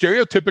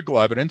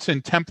stereotypical evidence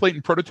and template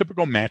and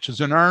prototypical matches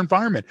in our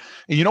environment.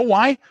 And you know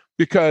why?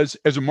 Because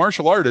as a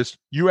martial artist,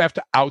 you have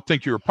to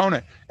outthink your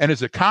opponent. And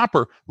as a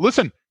copper,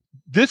 listen,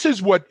 this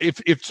is what,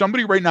 if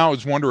somebody right now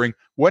is wondering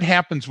what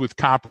happens with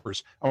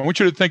coppers, I want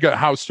you to think of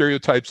how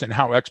stereotypes and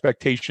how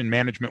expectation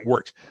management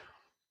works.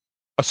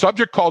 A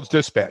subject calls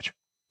dispatch.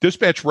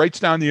 Dispatch writes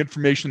down the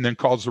information, then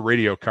calls the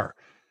radio car.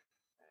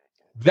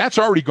 That's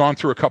already gone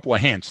through a couple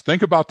of hands.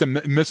 Think about the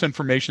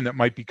misinformation that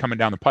might be coming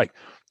down the pike.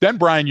 Then,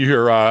 Brian, you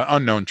hear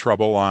unknown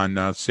trouble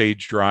on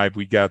Sage Drive.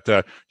 We got,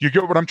 you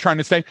get what I'm trying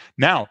to say?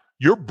 Now,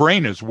 your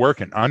brain is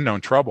working.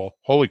 Unknown trouble.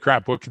 Holy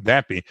crap, what could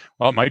that be?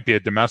 Well, it might be a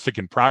domestic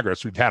in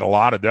progress. We've had a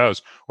lot of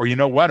those. Or you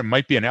know what? It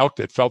might be an elk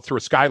that fell through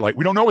a skylight.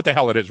 We don't know what the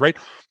hell it is, right?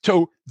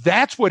 So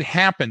that's what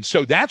happens.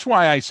 So that's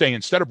why I say,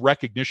 instead of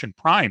recognition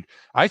primed,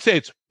 I say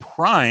it's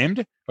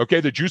primed. Okay,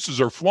 the juices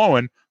are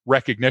flowing,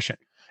 recognition.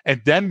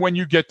 And then when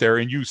you get there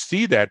and you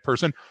see that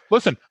person,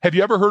 listen, have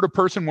you ever heard a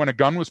person when a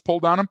gun was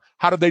pulled on them?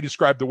 How did they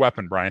describe the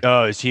weapon, Brian?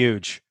 Oh, it's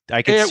huge.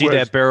 I could see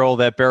that barrel.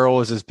 That barrel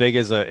was as big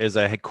as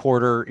a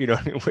quarter,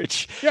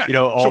 which,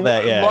 all so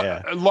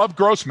that. Love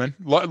Grossman.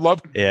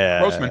 Love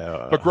Grossman.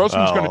 But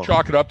Grossman's going to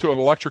chalk it up to an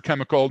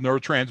electrochemical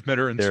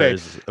neurotransmitter and say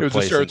it was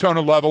a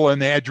serotonin level in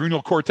the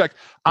adrenal cortex.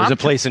 There's a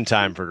place and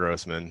time for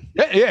Grossman.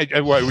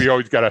 Yeah. Well, we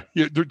always got to,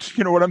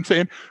 you know what I'm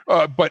saying?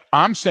 But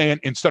I'm saying,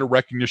 instead of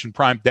recognition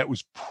primed, that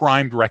was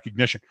primed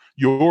recognition.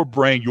 Your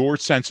brain, your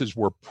senses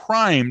were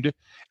primed.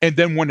 And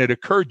then when it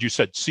occurred, you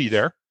said, see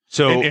there.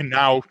 So and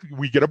now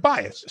we get a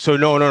bias. So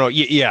no.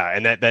 Yeah.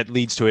 And that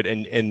leads to it.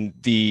 And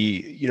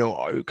the,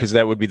 because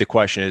that would be the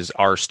question is,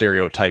 are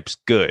stereotypes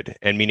good?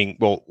 And meaning,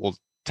 well,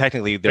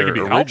 technically they're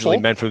originally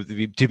meant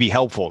to be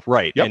helpful.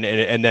 Right. Yep.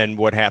 And then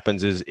what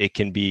happens is it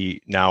can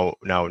be now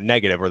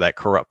negative, or that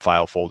corrupt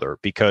file folder,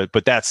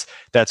 but that's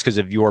because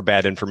of your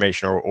bad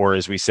information, or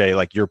as we say,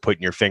 like, you're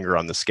putting your finger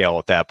on the scale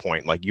at that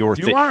point. Like you're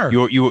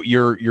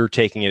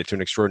taking it to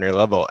an extraordinary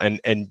level. And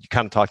you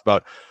kind of talked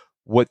about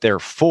what they're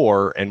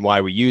for and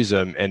why we use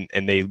them, and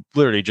they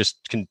literally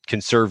just can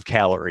conserve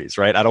calories,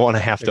 right? I don't want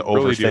to have to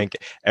overthink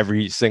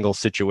every single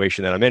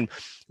situation that I'm in,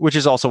 which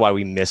is also why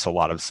we miss a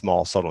lot of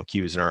small, subtle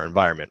cues in our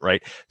environment,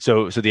 right?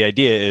 So the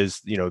idea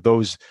is,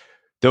 those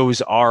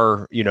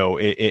are,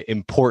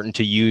 important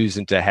to use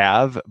and to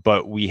have,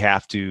 but we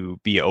have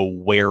to be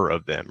aware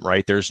of them,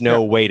 right? There's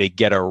no way to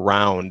get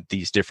around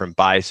these different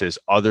biases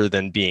other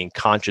than being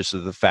conscious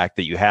of the fact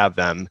that you have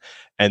them,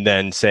 and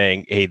then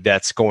saying, hey,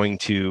 that's going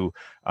to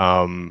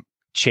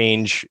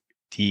change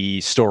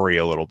the story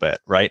a little bit,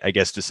 right? I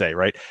guess to say,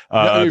 right?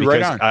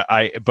 Because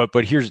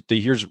but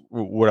here's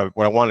what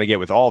I wanted to get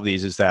with all of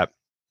these is that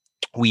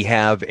we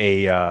have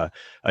a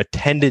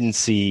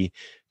tendency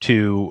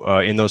to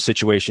in those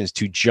situations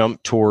to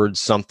jump towards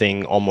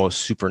something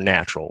almost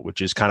supernatural,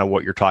 which is kind of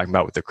what you're talking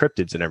about with the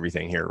cryptids and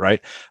everything here,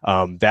 right?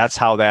 That's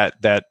how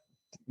that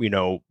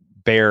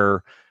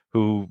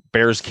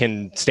bears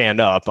can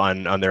stand up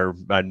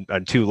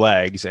on two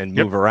legs and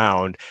move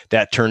around.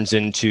 That turns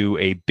into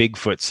a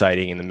Bigfoot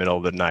sighting in the middle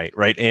of the night,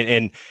 right?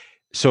 And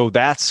so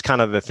that's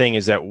kind of the thing,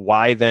 is that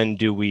why then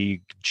do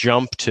we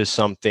jump to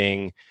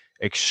something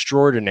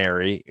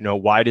extraordinary?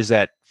 Why does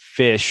that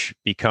fish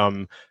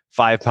become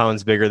 5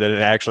 pounds bigger than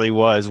it actually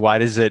was? Why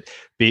does it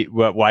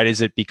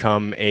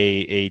become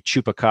a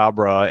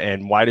chupacabra?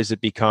 And why does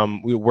it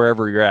become,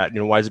 wherever you're at,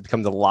 why does it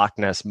become the Loch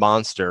Ness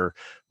monster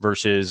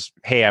versus,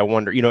 hey, I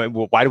wonder,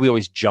 why do we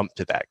always jump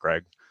to that,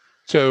 Greg?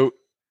 So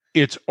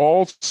it's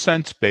all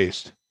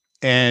sense-based,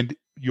 and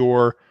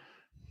your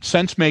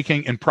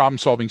sense-making and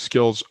problem-solving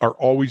skills are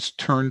always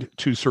turned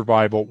to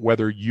survival,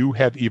 whether you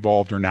have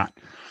evolved or not.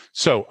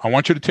 So I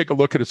want you to take a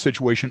look at a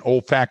situation,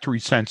 olfactory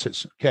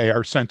senses, okay,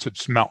 our sense of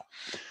smell.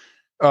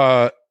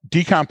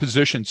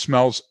 Decomposition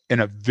smells in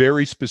a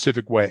very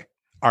specific way.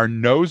 Our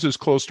nose is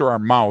close to our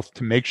mouth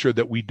to make sure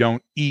that we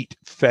don't eat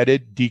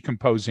fetid,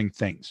 decomposing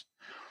things.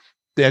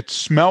 That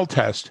smell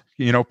test,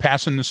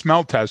 passing the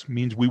smell test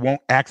means we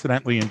won't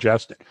accidentally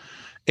ingest it.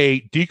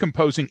 A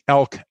decomposing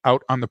elk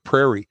out on the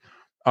prairie,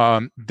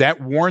 that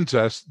warns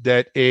us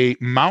that a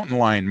mountain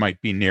lion might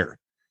be near,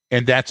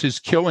 and that's his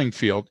killing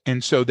field.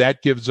 And so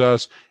that gives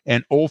us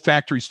an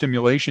olfactory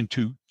stimulation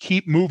to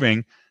keep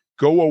moving,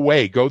 go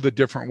away, go the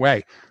different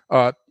way.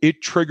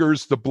 It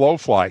triggers the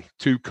blowfly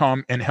to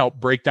come and help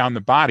break down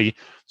the body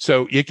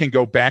so it can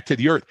go back to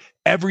the earth.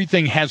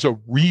 Everything has a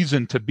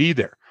reason to be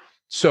there.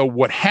 So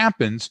what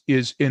happens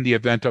is, in the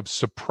event of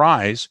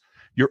surprise,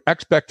 your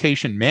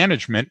expectation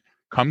management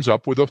comes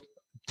up with a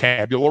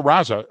tabula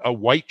rasa, a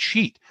white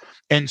sheet.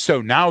 And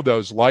so now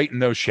those light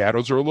and those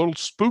shadows are a little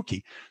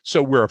spooky.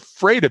 So we're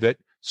afraid of it.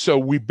 So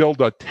we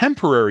build a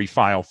temporary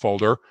file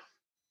folder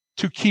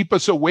to keep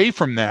us away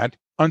from that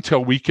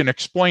until we can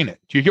explain it.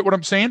 Do you get what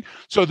I'm saying?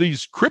 So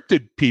these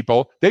cryptid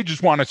people, they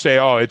just want to say,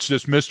 oh, it's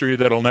this mystery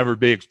that'll never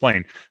be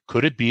explained.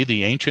 Could it be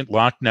the ancient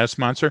Loch Ness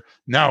monster?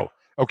 No.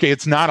 Okay,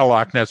 it's not a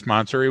Loch Ness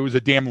monster. It was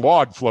a damn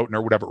log floating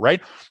or whatever, right?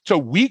 So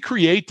we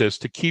create this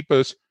to keep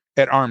us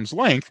at arm's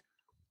length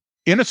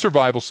in a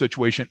survival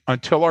situation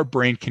until our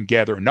brain can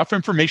gather enough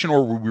information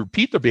or we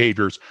repeat the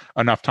behaviors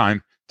enough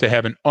time to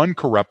have an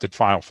uncorrupted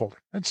file folder.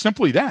 It's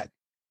simply that.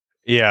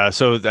 Yeah.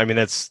 So, I mean,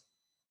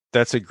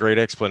 that's a great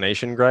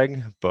explanation,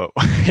 Greg, but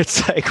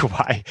it's like,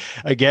 why?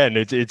 Again,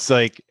 it's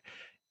like,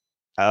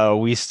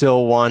 we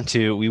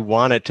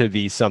want it to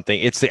be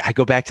something. I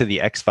go back to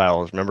the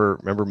X-Files.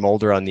 Remember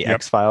Mulder on the Yep.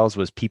 X-Files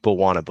was people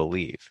want to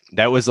believe.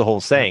 That was the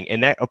whole saying.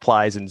 And that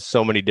applies in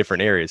so many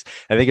different areas.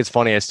 I think it's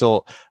funny.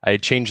 I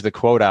changed the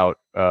quote out,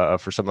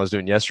 for something I was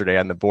doing yesterday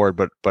on the board,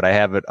 but I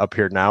have it up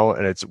here now,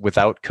 and it's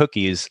without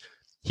cookies,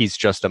 he's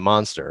just a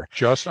monster.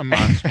 Just a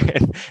monster.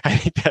 And I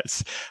think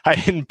I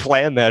didn't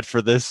plan that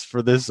for this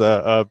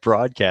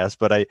broadcast,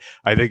 but I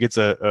think it's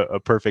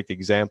a perfect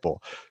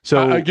example. So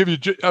I'll give you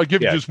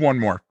just one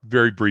more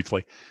very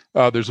briefly.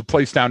 There's a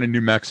place down in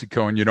New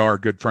Mexico, and our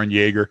good friend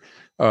Yeager,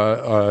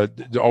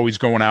 always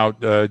going out,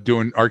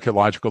 doing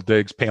archaeological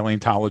digs,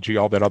 paleontology,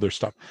 all that other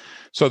stuff.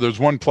 So there's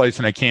one place,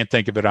 and I can't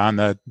think of it, on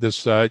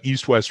this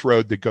east-west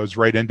road that goes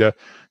right into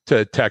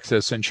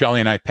Texas. And Shelley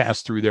and I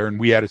passed through there, and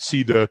we had to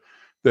see the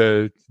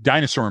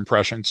dinosaur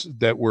impressions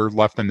that were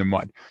left in the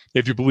mud.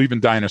 If you believe in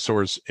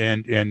dinosaurs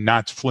and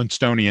not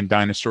Flintstonian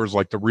dinosaurs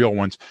like the real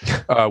ones,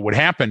 what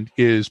happened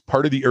is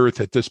part of the earth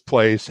at this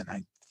place, and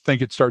I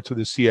think it starts with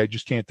a C, I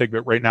just can't think of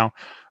it right now,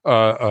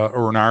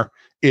 or an R,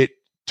 it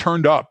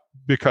turned up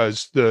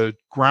because the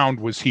ground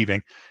was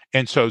heaving.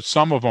 And so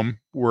some of them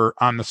were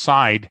on the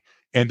side,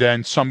 and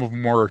then some of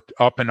them were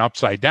up and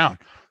upside down.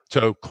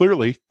 So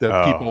clearly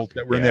the people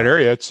that were in that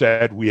area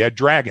said we had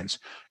dragons,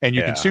 and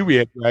you can see we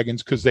had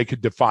dragons because they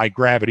could defy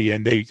gravity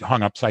and they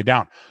hung upside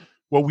down.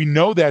 Well, we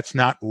know that's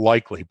not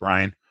likely,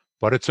 Brian,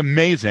 but it's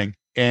amazing.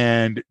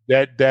 And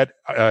that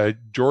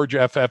George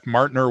F.F.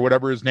 Martin, or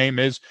whatever his name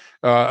is,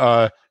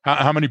 how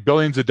many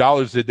billions of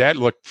dollars did that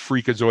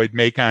freakazoid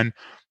make on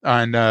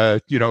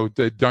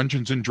the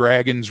Dungeons and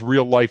Dragons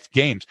real life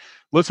games?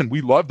 Listen,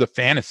 we love the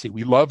fantasy.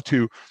 We love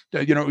to,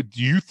 do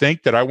you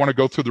think that I want to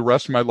go through the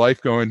rest of my life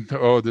going,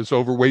 oh, this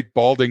overweight,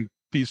 balding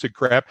piece of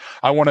crap?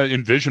 I want to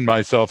envision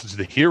myself as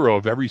the hero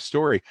of every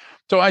story.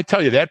 So I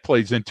tell you, that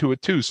plays into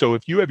it too. So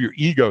if you have your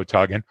ego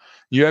tugging,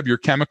 you have your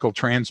chemical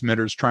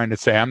transmitters trying to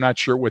say, I'm not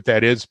sure what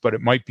that is, but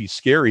it might be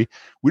scary.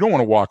 We don't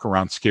want to walk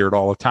around scared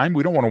all the time.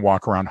 We don't want to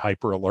walk around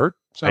hyper alert.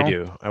 So, I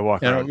do. I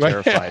walk around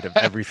terrified of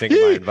everything in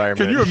my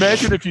environment. Can you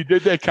imagine if you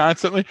did that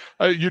constantly?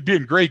 You'd be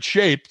in great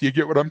shape. Do you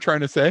get what I'm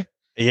trying to say?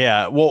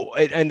 Yeah. Well,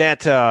 and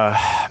that,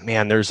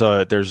 man, there's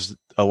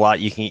a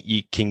lot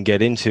you can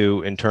get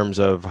into in terms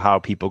of how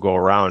people go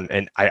around.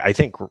 And I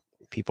think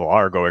people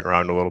are going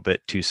around a little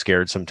bit too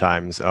scared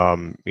sometimes.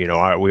 We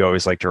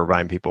always like to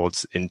remind people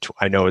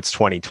I know it's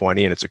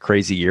 2020 and it's a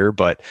crazy year,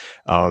 but,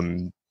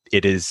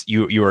 it is,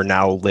 you are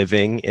now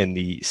living in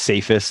the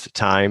safest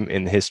time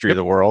in the history of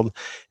the world,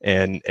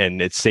 and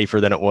it's safer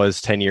than it was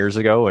 10 years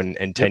ago,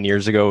 and 10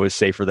 years ago was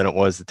safer than it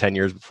was the 10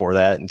 years before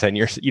that, and 10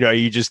 years,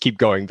 you just keep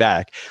going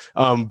back.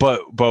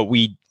 But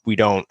we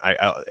don't,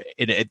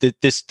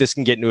 this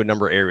can get into a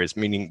number of areas,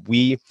 meaning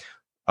we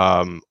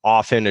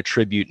often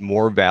attribute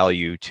more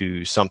value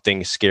to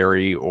something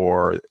scary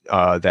or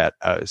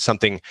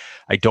something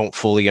I don't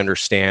fully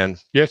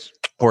understand. Yes.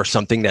 Or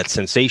something that's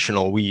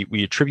sensational. We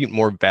attribute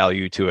more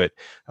value to it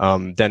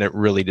than it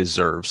really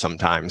deserves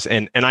sometimes.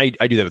 And I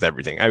do that with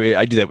everything. I mean,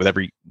 I do that with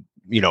every,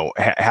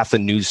 half the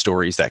news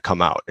stories that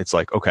come out. It's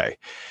like, okay,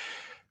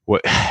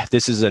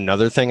 this is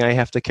another thing I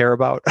have to care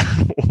about.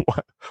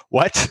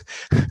 what?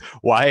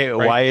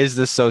 Why is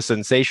this so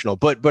sensational?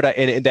 But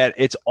and that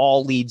it's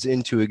all leads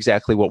into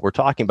exactly what we're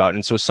talking about.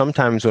 And so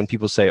sometimes when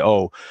people say,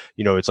 oh,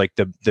 it's like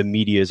the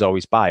media is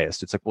always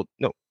biased, it's like, well,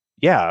 no.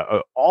 Yeah,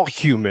 all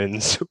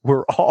humans,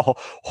 we're all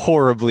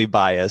horribly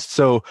biased.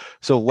 So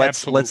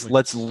let's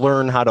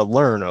learn how to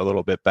learn a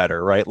little bit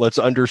better, right? Let's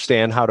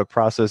understand how to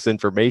process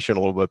information a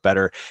little bit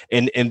better.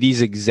 And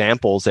these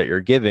examples that you're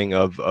giving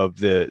of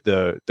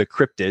the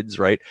cryptids,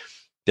 right?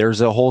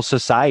 There's a whole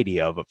society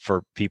of it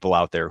for people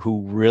out there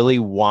who really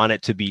want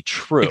it to be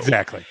true.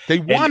 Exactly. They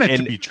want it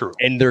to be true.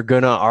 And they're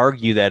going to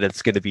argue that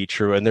it's going to be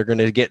true. And they're going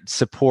to get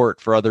support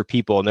for other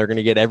people. And they're going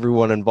to get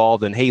everyone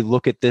involved. And, hey,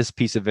 look at this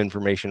piece of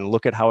information.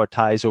 Look at how it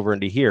ties over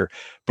into here.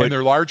 But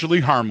they're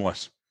largely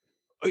harmless.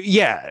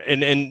 Yeah.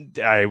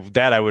 I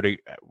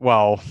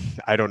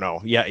don't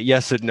know. Yeah.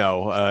 Yes and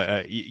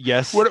no.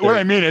 Yes. What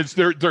I mean is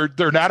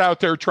they're not out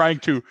there trying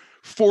to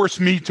force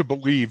me to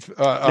believe.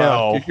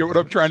 No, you get what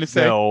I'm trying to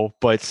say? No,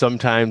 but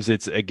sometimes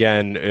it's,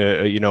 again,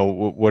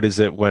 what is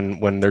it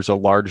when there's a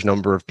large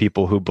number of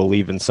people who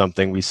believe in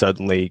something, we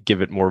suddenly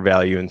give it more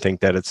value and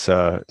think that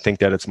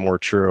it's more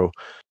true.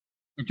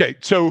 Okay,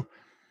 so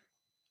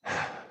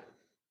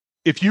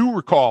if you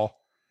recall,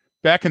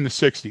 back in the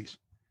 60s,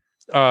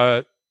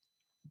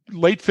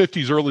 late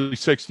 50s, early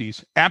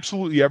 60s,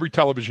 absolutely every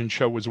television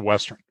show was a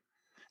Western.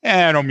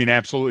 And I don't mean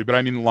absolutely, but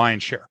I mean the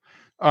lion's share.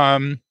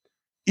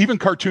 Even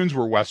cartoons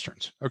were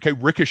Westerns. Okay.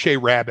 Ricochet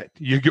Rabbit.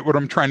 You get what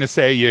I'm trying to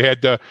say? You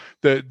had the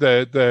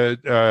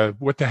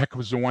what the heck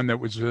was the one that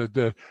was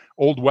the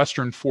old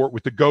Western fort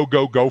with the Go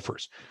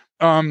Gophers.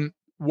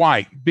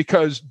 Why?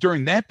 Because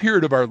during that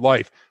period of our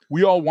life,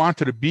 we all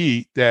wanted to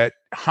be that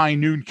high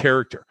noon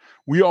character.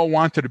 We all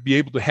wanted to be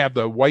able to have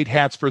the white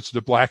hats versus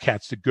the black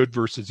hats, the good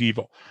versus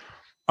evil.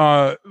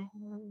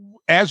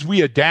 As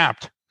we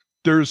adapt,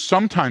 there's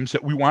sometimes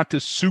that we want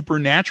this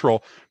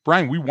supernatural.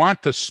 Brian, we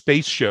want the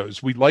space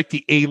shows. We like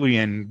the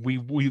alien. We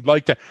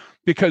like that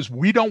because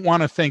we don't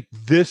want to think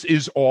this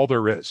is all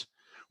there is.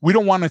 We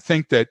don't want to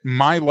think that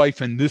my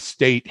life in this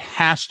state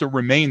has to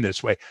remain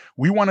this way.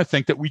 We want to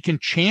think that we can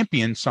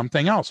champion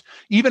something else.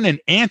 Even an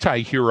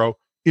anti-hero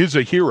is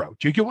a hero.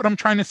 Do you get what I'm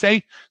trying to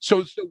say?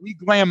 So we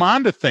glam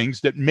onto things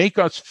that make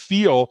us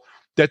feel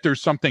that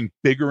there's something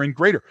bigger and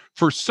greater.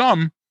 For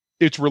some,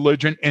 it's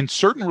religion, and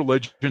certain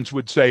religions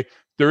would say,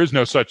 there is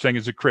no such thing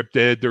as a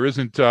cryptid. There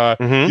isn't,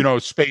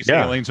 space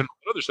aliens and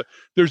other stuff.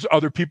 There's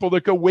other people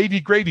that go wavy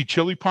gravy,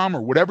 chili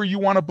palmer, whatever you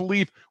want to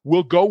believe,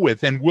 we'll go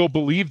with and we'll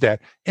believe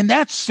that. And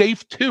that's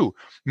safe too.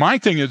 My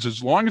thing is,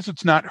 as long as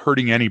it's not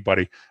hurting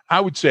anybody,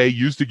 I would say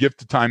use the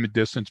gift of time and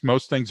distance.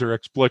 Most things are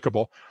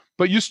explicable.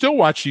 But you still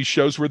watch these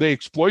shows where they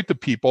exploit the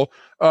people,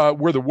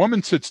 where the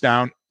woman sits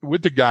down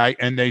with the guy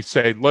and they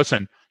say,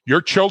 listen, your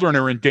children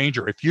are in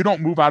danger if you don't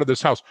move out of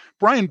this house.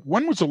 Brian,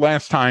 when was the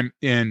last time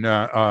in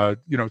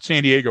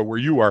San Diego where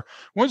you are?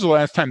 When was the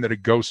last time that a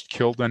ghost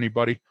killed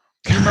anybody?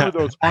 Do you remember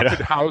those haunted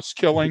house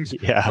killings?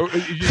 Yeah.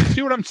 You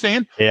see what I'm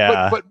saying?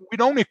 Yeah. But we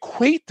don't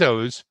equate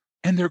those,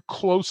 and they're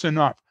close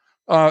enough.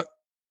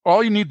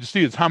 All you need to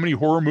see is how many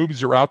horror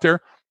movies are out there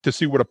to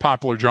see what a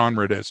popular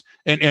genre it is.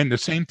 And the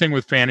same thing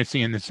with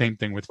fantasy and the same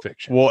thing with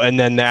fiction. Well, and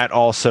then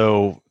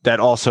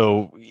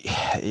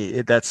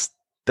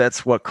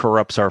that's what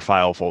corrupts our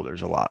file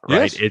folders a lot,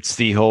 right? Yes. It's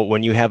the whole,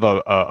 when you have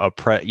a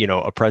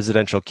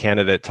presidential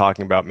candidate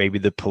talking about maybe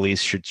the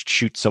police should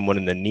shoot someone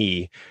in the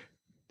knee,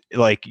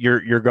 like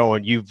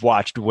you've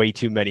watched way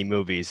too many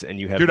movies and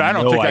you have I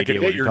don't no think idea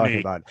I what you're talking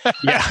about.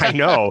 Yeah, I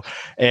know.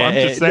 I'm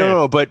just saying.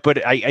 No,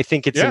 but I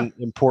think it's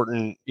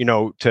important,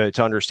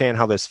 to understand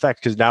how this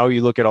affects, because now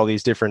you look at all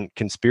these different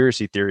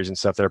conspiracy theories and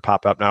stuff that are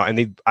popping up now.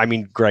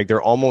 And Greg,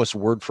 they're almost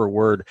word for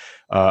word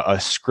a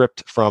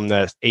script from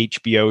the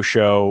HBO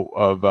show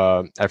of,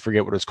 I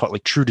forget what it's called,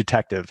 like True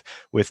Detective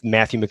with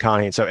Matthew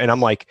McConaughey and stuff. And I'm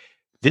like,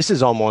 this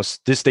is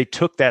almost this. They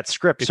took that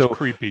script. It's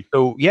creepy.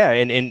 So yeah,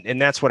 and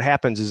that's what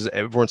happens is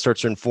everyone starts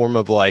to inform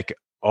of like,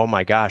 oh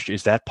my gosh,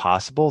 is that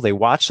possible? They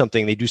watch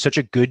something. They do such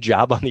a good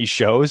job on these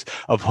shows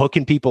of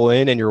hooking people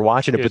in, and you're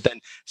watching it. Yes. But then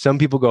some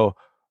people go,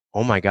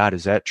 oh my God,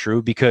 is that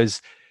true?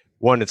 Because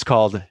one, it's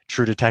called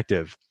True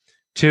Detective.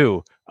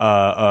 Two,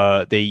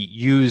 they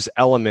use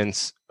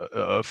elements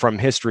from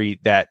history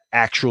that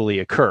actually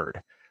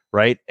occurred,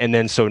 right? And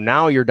then so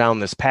now you're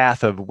down this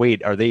path of,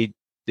 wait,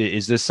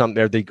 is this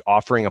something? Are they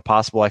offering a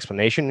possible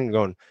explanation? And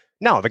going,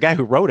 no, the guy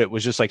who wrote it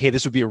was just like, hey,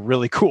 this would be a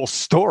really cool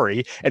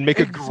story and make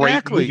a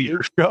great movie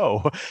or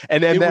show.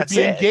 And then that's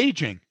would be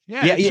engaging.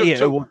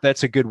 Yeah. Well,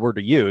 that's a good word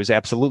to use.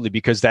 Absolutely.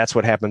 Because that's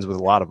what happens with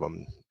a lot of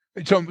them.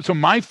 So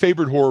my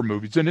favorite horror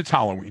movies, and it's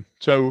Halloween.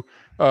 So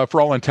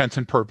for all intents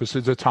and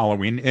purposes, it's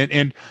Halloween.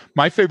 And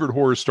my favorite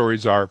horror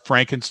stories are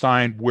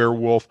Frankenstein,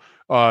 Werewolf,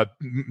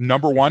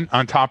 number one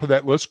on top of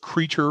that list,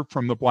 Creature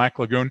from the Black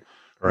Lagoon.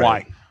 Right.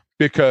 Why?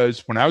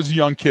 Because when I was a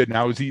young kid and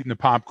I was eating the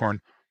popcorn,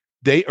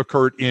 they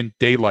occurred in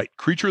daylight.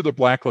 Creature of the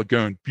Black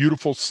Lagoon,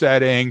 beautiful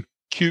setting,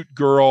 cute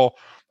girl.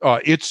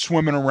 It's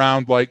swimming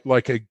around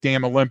like a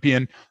damn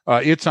Olympian.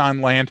 It's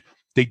on land.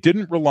 They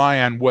didn't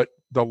rely on what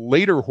the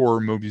later horror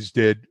movies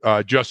did,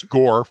 just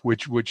gore,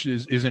 which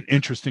isn't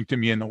interesting to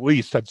me in the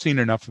least. I've seen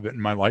enough of it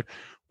in my life.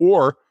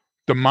 Or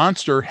the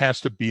monster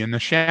has to be in the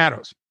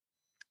shadows.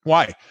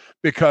 Why?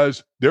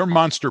 Because their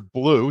monster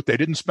blue. They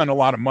didn't spend a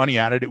lot of money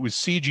on it. It was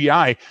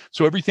CGI,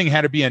 so everything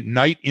had to be at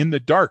night in the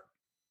dark.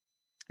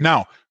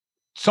 Now,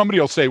 somebody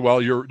will say,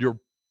 well, your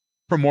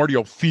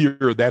primordial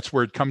fear, that's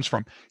where it comes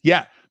from.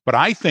 Yeah, but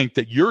I think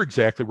that you're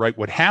exactly right.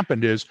 What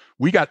happened is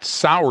we got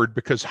soured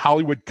because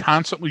Hollywood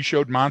constantly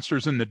showed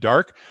monsters in the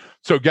dark.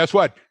 So guess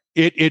what?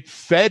 It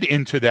fed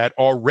into that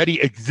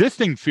already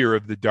existing fear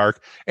of the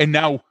dark. And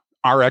now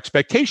our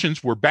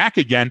expectations, we're back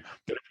again,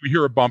 that if we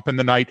hear a bump in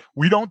the night,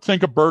 we don't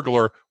think of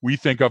burglar, we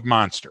think of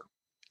monster.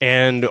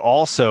 And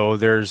also,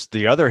 there's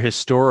the other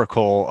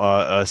historical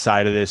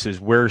side of this is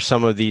where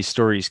some of these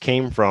stories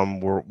came from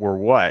were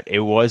what? It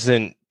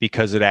wasn't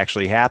because it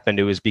actually happened.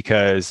 It was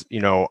because,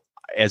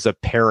 as a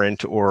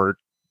parent or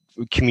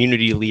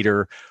community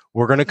leader,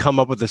 we're going to come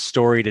up with a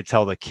story to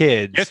tell the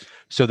kids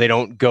so they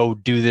don't go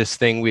do this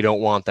thing we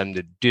don't want them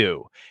to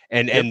do.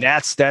 And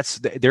that's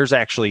there's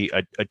actually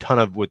a ton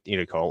of what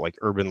call like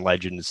urban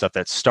legend and stuff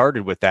that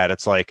started with that.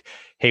 It's like,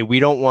 hey, we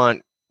don't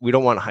want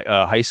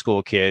high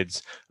school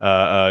kids,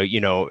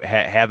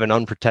 having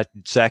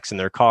unprotected sex in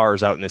their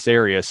cars out in this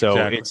area. So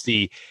It's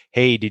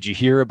hey, did you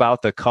hear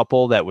about the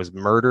couple that was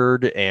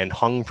murdered and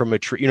hung from a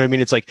tree? You know what I mean?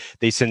 It's like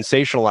they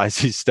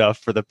sensationalize these stuff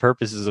for the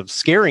purposes of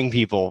scaring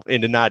people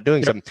into not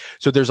doing something.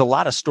 So there's a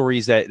lot of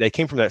stories that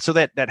came from that. So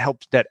that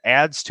helps, that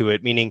adds to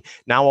it, meaning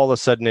now all of a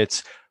sudden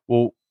it's,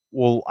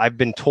 well, I've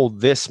been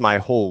told this my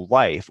whole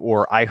life,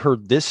 or I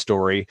heard this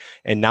story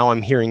and now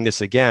I'm hearing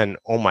this again.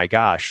 Oh my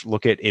gosh,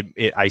 look at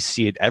it. I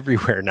see it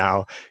everywhere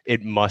now.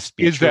 It must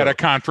be true. That a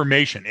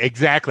confirmation?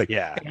 Exactly.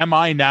 Yeah. Am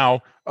I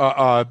now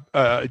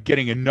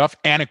getting enough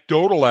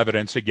anecdotal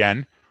evidence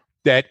again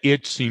that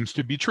it seems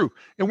to be true?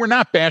 And we're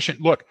not bashing.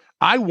 Look,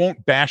 I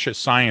won't bash a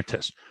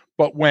scientist,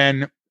 but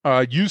when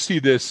you see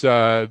this,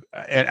 and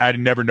I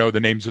never know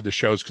the names of the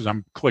shows because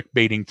I'm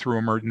clickbaiting through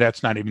them, or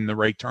that's not even the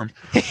right term.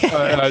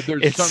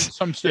 There's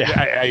some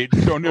I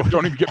don't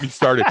even get me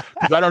started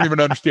because I don't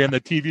even understand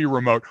the TV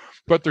remote.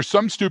 But there's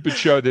some stupid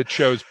show that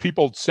shows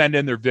people send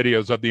in their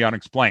videos of the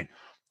unexplained,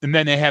 and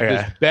then they have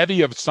this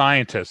bevy of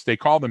scientists. They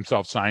call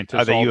themselves scientists.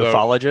 Are they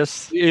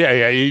ufologists?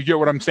 Yeah, you get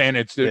what I'm saying.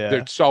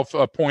 They're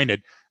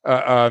self-appointed,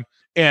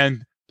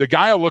 and the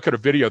guy will look at a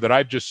video that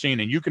I've just seen,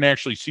 and you can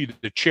actually see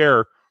the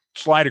chair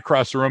slide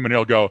across the room, and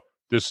he'll go,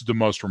 this is the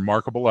most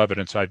remarkable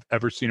evidence I've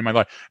ever seen in my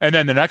life. And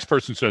then the next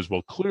person says,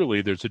 well,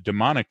 clearly there's a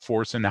demonic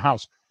force in the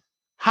house.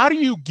 How do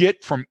you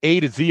get from A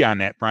to Z on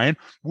that, Brian?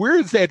 Where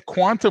is that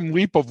quantum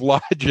leap of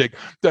logic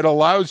that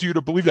allows you to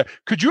believe that?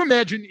 Could you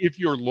imagine if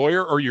your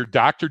lawyer or your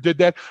doctor did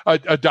that?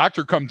 A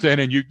doctor comes in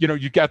and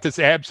you got this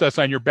abscess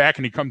on your back,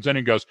 and he comes in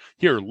and goes,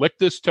 here, lick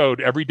this toad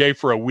every day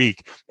for a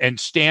week and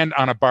stand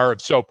on a bar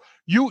of soap.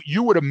 You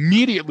would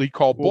immediately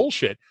call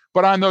bullshit.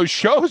 But on those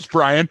shows,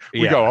 Brian,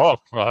 we go, oh,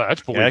 well,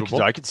 that's believable.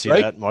 Yeah, I could see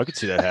that. Well, I could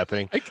see that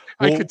happening.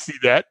 I could see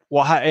that.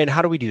 Well,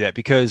 how do we do that?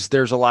 Because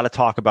there's a lot of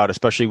talk about,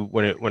 especially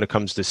when it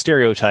comes to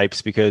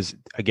stereotypes, because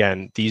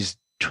again, these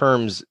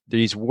terms,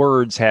 these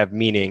words have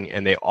meaning,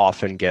 and they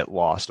often get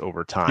lost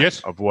over time.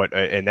 Yes.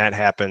 And that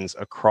happens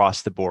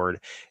across the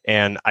board.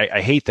 And I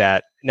hate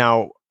that.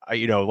 Now,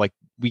 like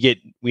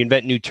we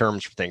invent new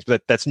terms for things,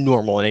 but that's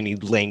normal in any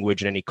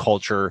language and any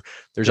culture.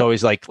 There's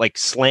always like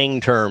slang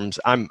terms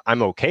I'm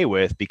okay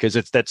with because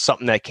that's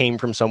something that came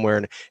from somewhere,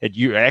 and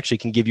you actually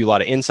can give you a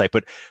lot of insight.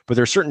 But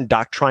there's certain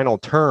doctrinal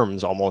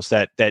terms almost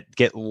that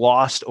get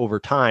lost over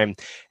time,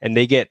 and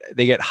they get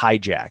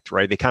hijacked,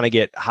 right? They kind of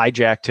get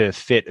hijacked to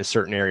fit a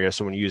certain area.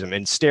 So when you use them,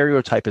 and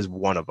stereotype is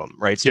one of them,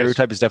 right?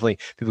 Stereotype is definitely,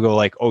 people go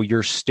like, oh,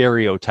 you're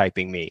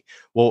stereotyping me.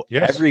 Well,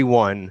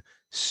 everyone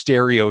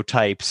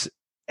stereotypes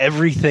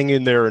everything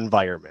in their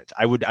environment.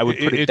 I would put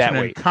it that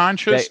way. It's an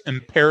unconscious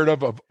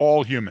imperative of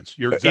all humans.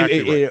 You're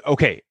exactly right.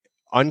 Okay.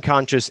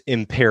 Unconscious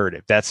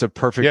imperative. That's a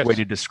perfect way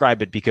to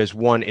describe it, because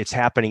one, it's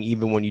happening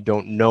even when you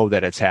don't know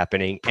that it's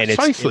happening. And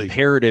it's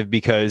imperative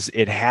because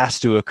it has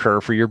to occur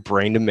for your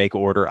brain to make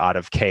order out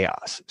of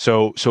chaos.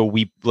 So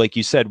we, like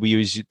you said, we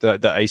use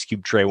the ice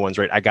cube tray ones,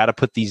 right? I got to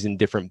put these in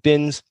different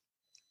bins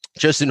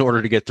just in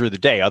order to get through the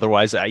day.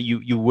 Otherwise,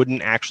 you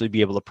wouldn't actually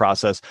be able to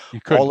process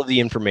all of the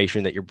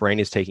information that your brain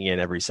is taking in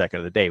every second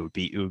of the day. It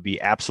would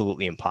be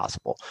absolutely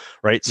impossible,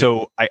 right? Yeah.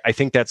 So I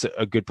think that's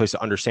a good place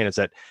to understand, is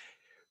that,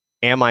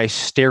 am I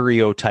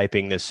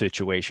stereotyping this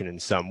situation in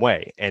some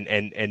way?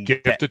 And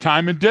gift of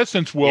time and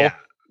distance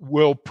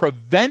will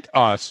prevent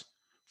us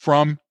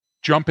from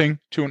jumping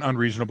to an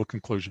unreasonable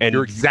conclusion. And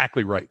you're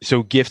exactly right.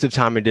 So gift of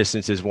time and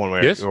distance is one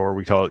way, or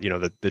we call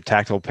it, the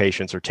tactile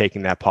patience, or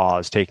taking that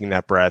pause, taking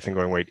that breath and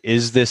going, wait,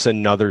 is this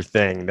another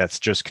thing that's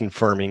just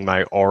confirming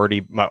my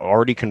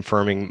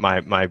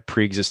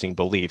pre-existing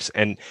beliefs,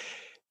 and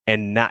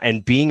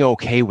being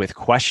okay with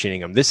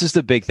questioning them. This is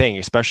the big thing,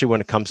 especially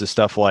when it comes to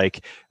stuff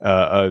like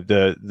all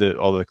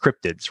the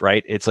cryptids,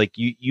 right? It's like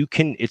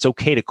it's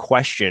okay to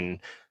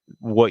question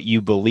what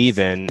you believe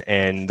in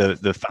and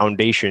the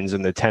foundations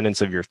and the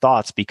tenets of your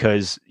thoughts,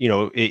 because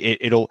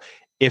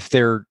if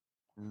they're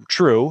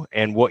true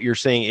and what you're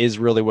saying is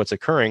really what's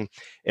occurring,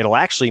 it'll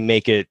actually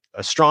make it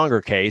a stronger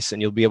case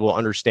and you'll be able to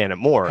understand it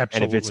more.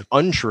 Absolutely. And if it's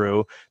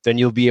untrue, then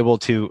you'll be able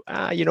to,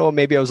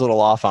 maybe I was a little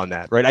off on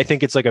that, right? I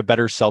think it's like a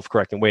better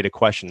self-correcting way to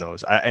question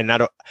those.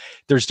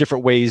 There's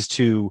different ways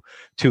to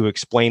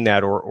explain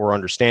that or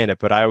understand it,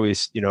 but I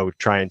always,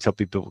 try and tell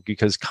people,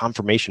 because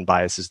confirmation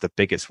bias is the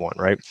biggest one,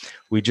 right?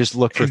 We just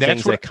look for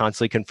things that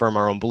constantly confirm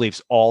our own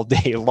beliefs all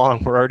day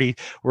long. We're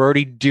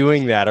already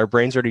doing that. Our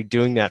brain's already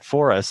doing that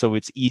for us. So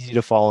it's easy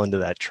to fall into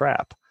that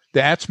trap.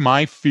 That's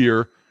my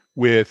fear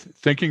with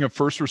thinking of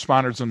first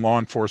responders and law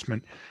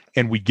enforcement,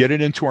 and we get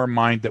it into our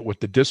mind that what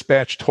the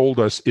dispatch told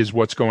us is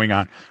what's going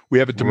on. We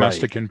have a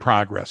domestic in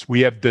progress.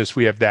 We have this,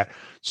 we have that.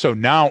 So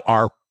now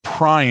our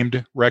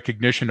primed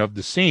recognition of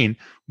the scene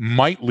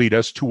might lead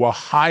us to a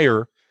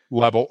higher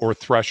level or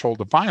threshold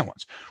of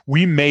violence.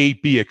 We may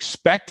be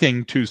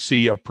expecting to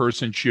see a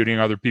person shooting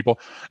other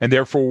people, and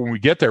therefore when we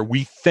get there,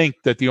 we think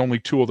that the only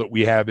tool that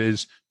we have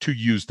is to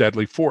use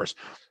deadly force.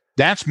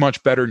 That's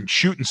much better than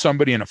shooting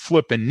somebody in a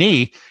flipping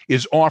knee.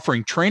 Is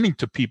offering training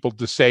to people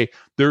to say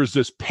there's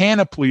this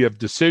panoply of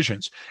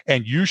decisions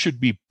and you should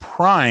be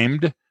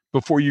primed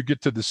before you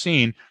get to the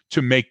scene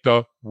to make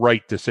the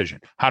right decision.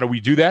 How do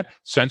we do that?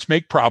 Sense,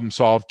 make, problem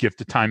solve, gift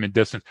the time and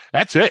distance.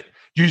 That's it.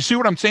 Do you see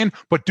what I'm saying?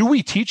 But do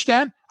we teach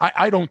that?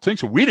 I don't think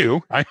so. We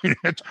do. I mean,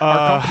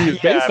 our company is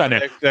based on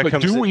it. But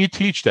do we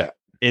teach that?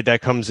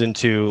 That comes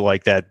into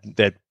like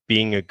that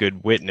being a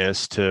good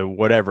witness to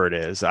whatever it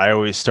is. I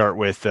always start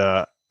with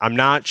I'm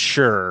not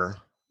sure,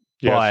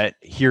 but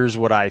here's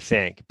what I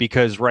think.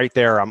 Because right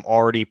there, I'm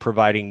already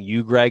providing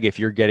you, Greg, if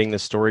you're getting the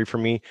story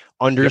from me,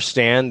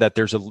 understand that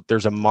there's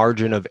a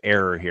margin of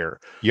error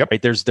here. Yep.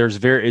 Right? They're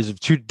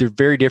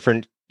very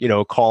different,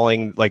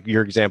 calling, like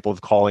your example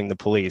of calling the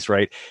police,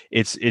 right?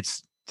 It's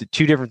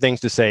two different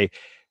things to say.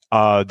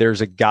 There's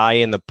a guy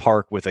in the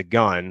park with a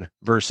gun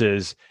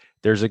versus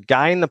there's a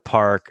guy in the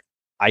park.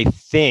 I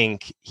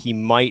think he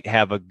might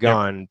have a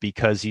gun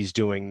because he's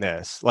doing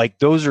this. Like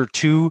those are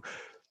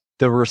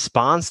the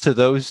response to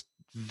those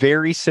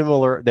very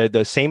similar,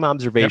 the same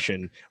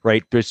observation,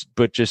 right?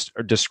 But just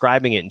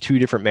describing it in two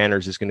different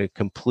manners is going to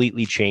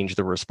completely change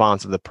the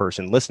response of the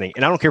person listening.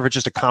 And I don't care if it's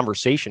just a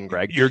conversation,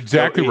 Greg. You're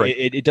exactly right.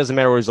 It doesn't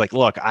matter. Always like,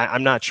 look,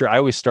 I'm not sure. I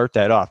always start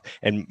that off.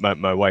 And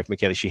my wife,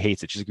 Michaela, she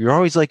hates it. She's like, you're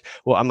always like,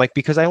 well, I'm like,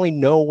 because I only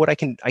know what I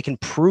can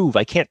prove.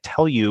 I can't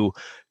tell you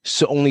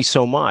only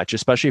so much,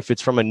 especially if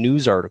it's from a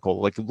news article.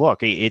 Like,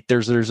 look,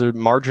 there's a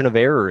margin of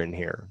error in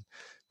here.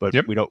 But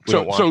we don't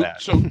want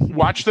that. So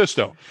watch this,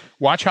 though.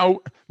 Watch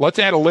how, let's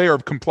add a layer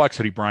of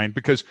complexity, Brian,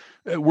 because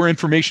we're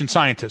information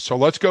scientists. So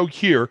let's go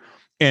here.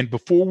 And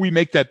before we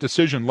make that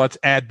decision, let's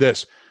add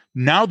this.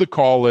 Now the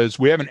call is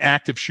we have an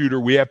active shooter.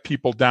 We have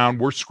people down.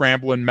 We're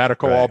scrambling,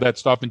 medical, all that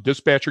stuff. And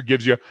dispatcher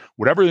gives you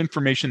whatever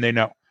information they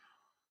know.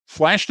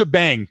 Flash to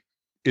bang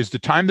is the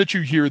time that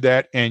you hear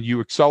that and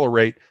you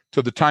accelerate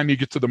to the time you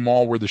get to the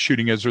mall where the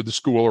shooting is or the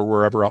school or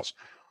wherever else.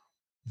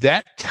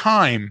 That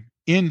time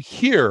in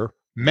here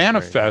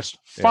manifest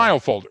file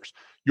folders.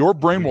 Your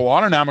brain will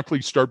automatically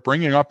start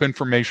bringing up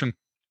information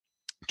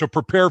to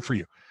prepare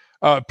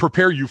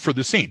you for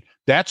the scene.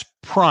 That's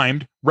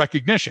primed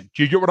recognition.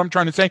 Do you get what I'm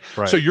trying to say?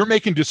 Right. So you're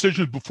making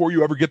decisions before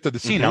you ever get to the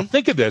scene. Now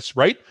think of this,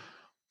 right?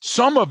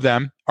 Some of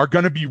them are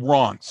going to be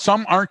wrong.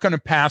 Some aren't going to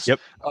pass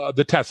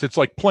the test. It's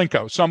like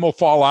Plinko. Some will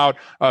fall out.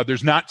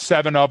 There's not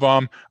 7 of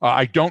them.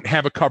 I don't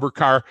have a cover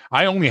car.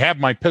 I only have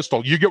my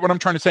pistol. You get what I'm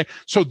trying to say?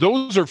 So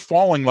those are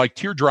falling like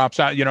teardrops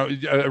out,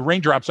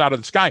 raindrops out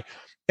of the sky.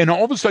 And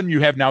all of a sudden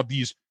you have now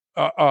these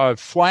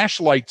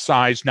flashlight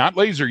size, not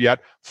laser yet,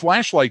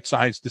 flashlight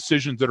size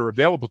decisions that are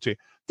available to you.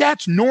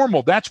 That's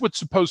normal. That's what's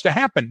supposed to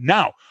happen.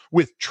 Now,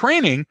 with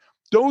training,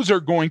 those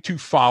are going to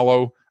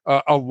follow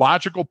a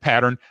logical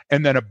pattern,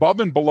 and then above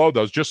and below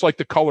those, just like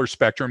the color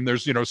spectrum,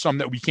 there's some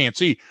that we can't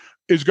see,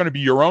 is going to be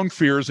your own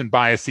fears and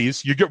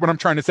biases. You get what I'm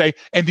trying to say?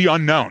 And the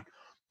unknown.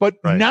 But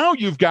now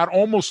you've got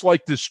almost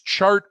like this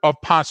chart of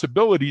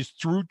possibilities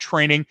through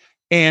training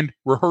and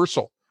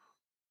rehearsal.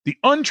 The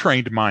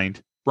untrained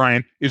mind,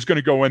 Brian, is going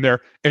to go in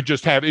there and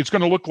just it's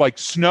going to look like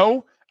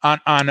snow on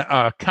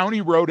a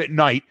county road at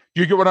night.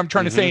 You get what I'm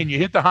trying to say? And you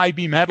hit the high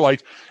beam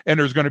headlights, and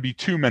there's going to be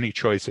too many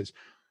choices.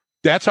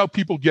 That's how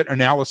people get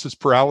analysis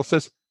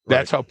paralysis.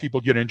 That's how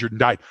people get injured and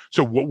die.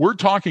 So what we're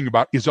talking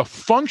about is a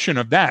function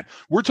of that.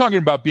 We're talking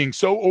about being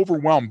so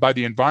overwhelmed by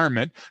the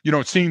environment,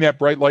 seeing that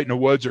bright light in the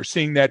woods or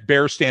seeing that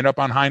bear stand up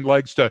on hind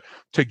legs to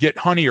get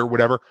honey or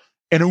whatever.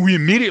 And then we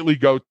immediately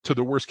go to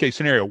the worst case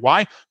scenario.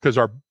 Why? Because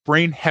our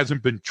brain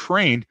hasn't been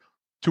trained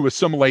to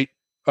assimilate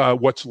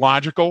what's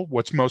logical,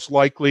 what's most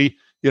likely,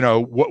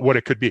 what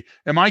it could be.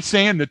 Am I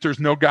saying that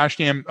there's no gosh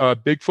damn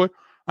Bigfoot?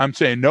 I'm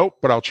saying nope,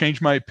 but I'll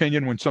change my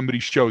opinion when somebody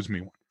shows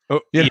me one. Oh,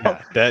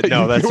 that's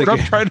what I'm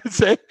trying to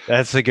say.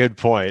 That's a good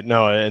point.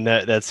 No, and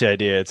that's the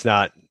idea. It's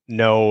not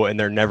no, and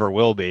there never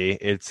will be.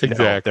 It's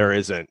exactly. No, there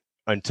isn't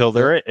until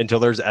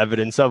there's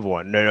evidence of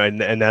one. No,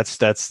 and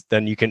that's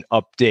then you can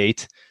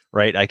update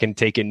right? I can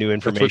take in new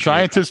information. That's what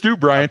scientists do,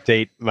 Brian.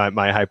 Update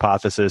my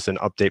hypothesis and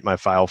update my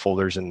file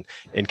folders and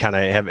kind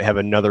of have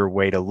another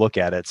way to look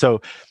at it.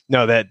 So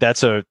no,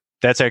 that's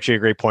actually a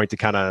great point to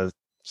kind of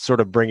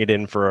sort of bring it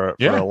in for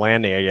a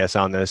landing, I guess,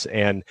 on this.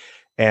 And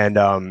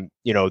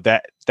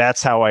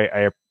that's how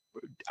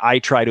I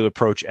try to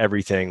approach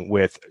everything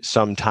with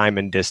some time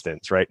and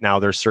distance. Right now,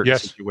 there's certain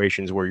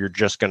situations where you're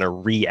just going to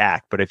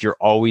react, but if you're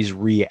always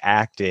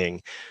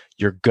reacting,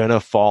 you're gonna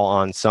fall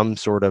on some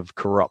sort of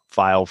corrupt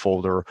file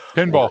folder,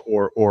 pinball,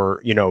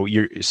 or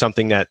you're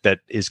something that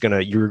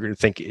you're gonna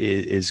think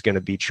is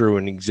gonna be true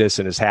and exists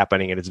and is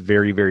happening, and it's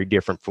very, very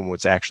different from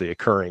what's actually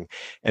occurring,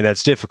 and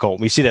that's difficult.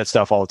 We see that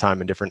stuff all the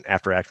time in different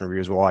after action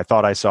reviews. Well, I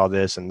thought I saw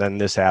this, and then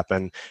this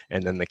happened,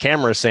 and then the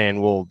camera's saying,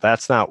 well,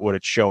 that's not what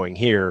it's showing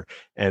here,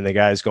 and the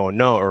guy's going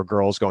no, or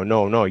girl's going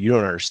no, you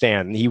don't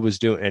understand. And he was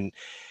doing,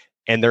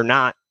 and they're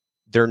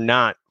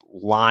not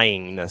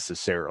lying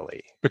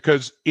necessarily,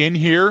 because in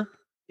your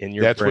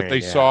that's brain, what they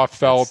saw,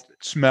 felt,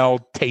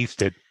 smelled,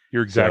 tasted.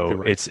 You're exactly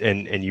right. It's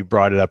and you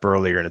brought it up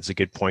earlier, and it's a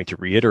good point to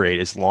reiterate.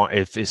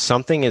 If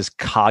something is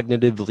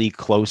cognitively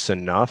close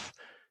enough,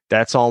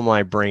 that's all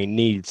my brain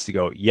needs to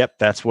go, yep,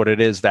 that's what it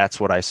is, that's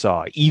what I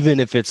saw, even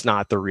if it's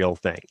not the real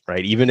thing,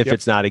 right? Even if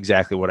it's not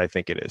exactly what I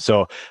think it is.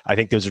 So I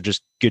think those are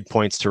just good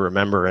points to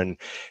remember, and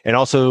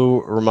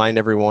also remind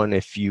everyone,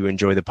 if you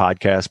enjoy the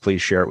podcast,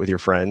 please share it with your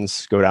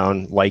friends. Go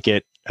down, like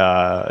it,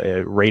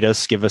 rate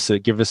us, give us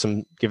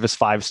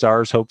 5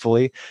 stars.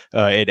 Hopefully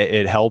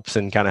it helps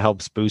and kind of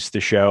helps boost the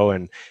show.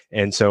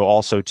 And so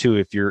also too,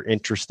 if you're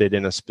interested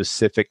in a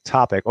specific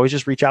topic, always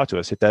just reach out to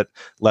us, hit that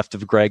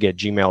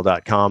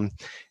leftofgreg@gmail.com,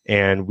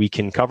 and we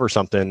can cover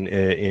something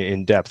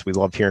in depth. We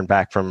love hearing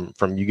back from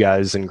you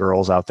guys and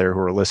girls out there who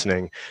are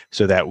listening,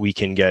 so that we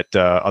can get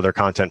other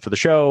content for the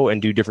show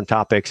and do different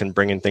topics and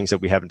bring in things that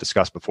we haven't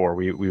discussed before.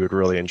 We would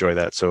really enjoy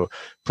that. So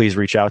please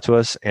reach out to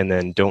us, and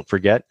then don't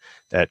forget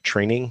that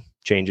training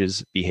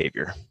changes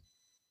behavior.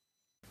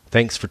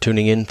 Thanks for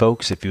tuning in,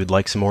 folks. If you would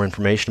like some more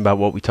information about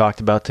what we talked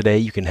about today,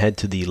 you can head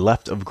to the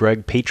Left of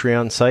Greg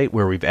Patreon site,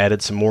 where we've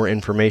added some more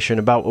information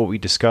about what we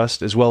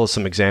discussed, as well as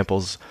some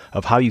examples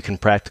of how you can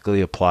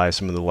practically apply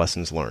some of the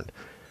lessons learned.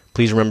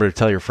 Please remember to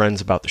tell your friends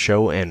about the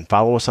show and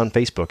follow us on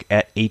Facebook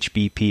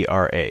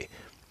 @HBPRA.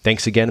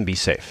 Thanks again, and be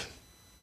safe.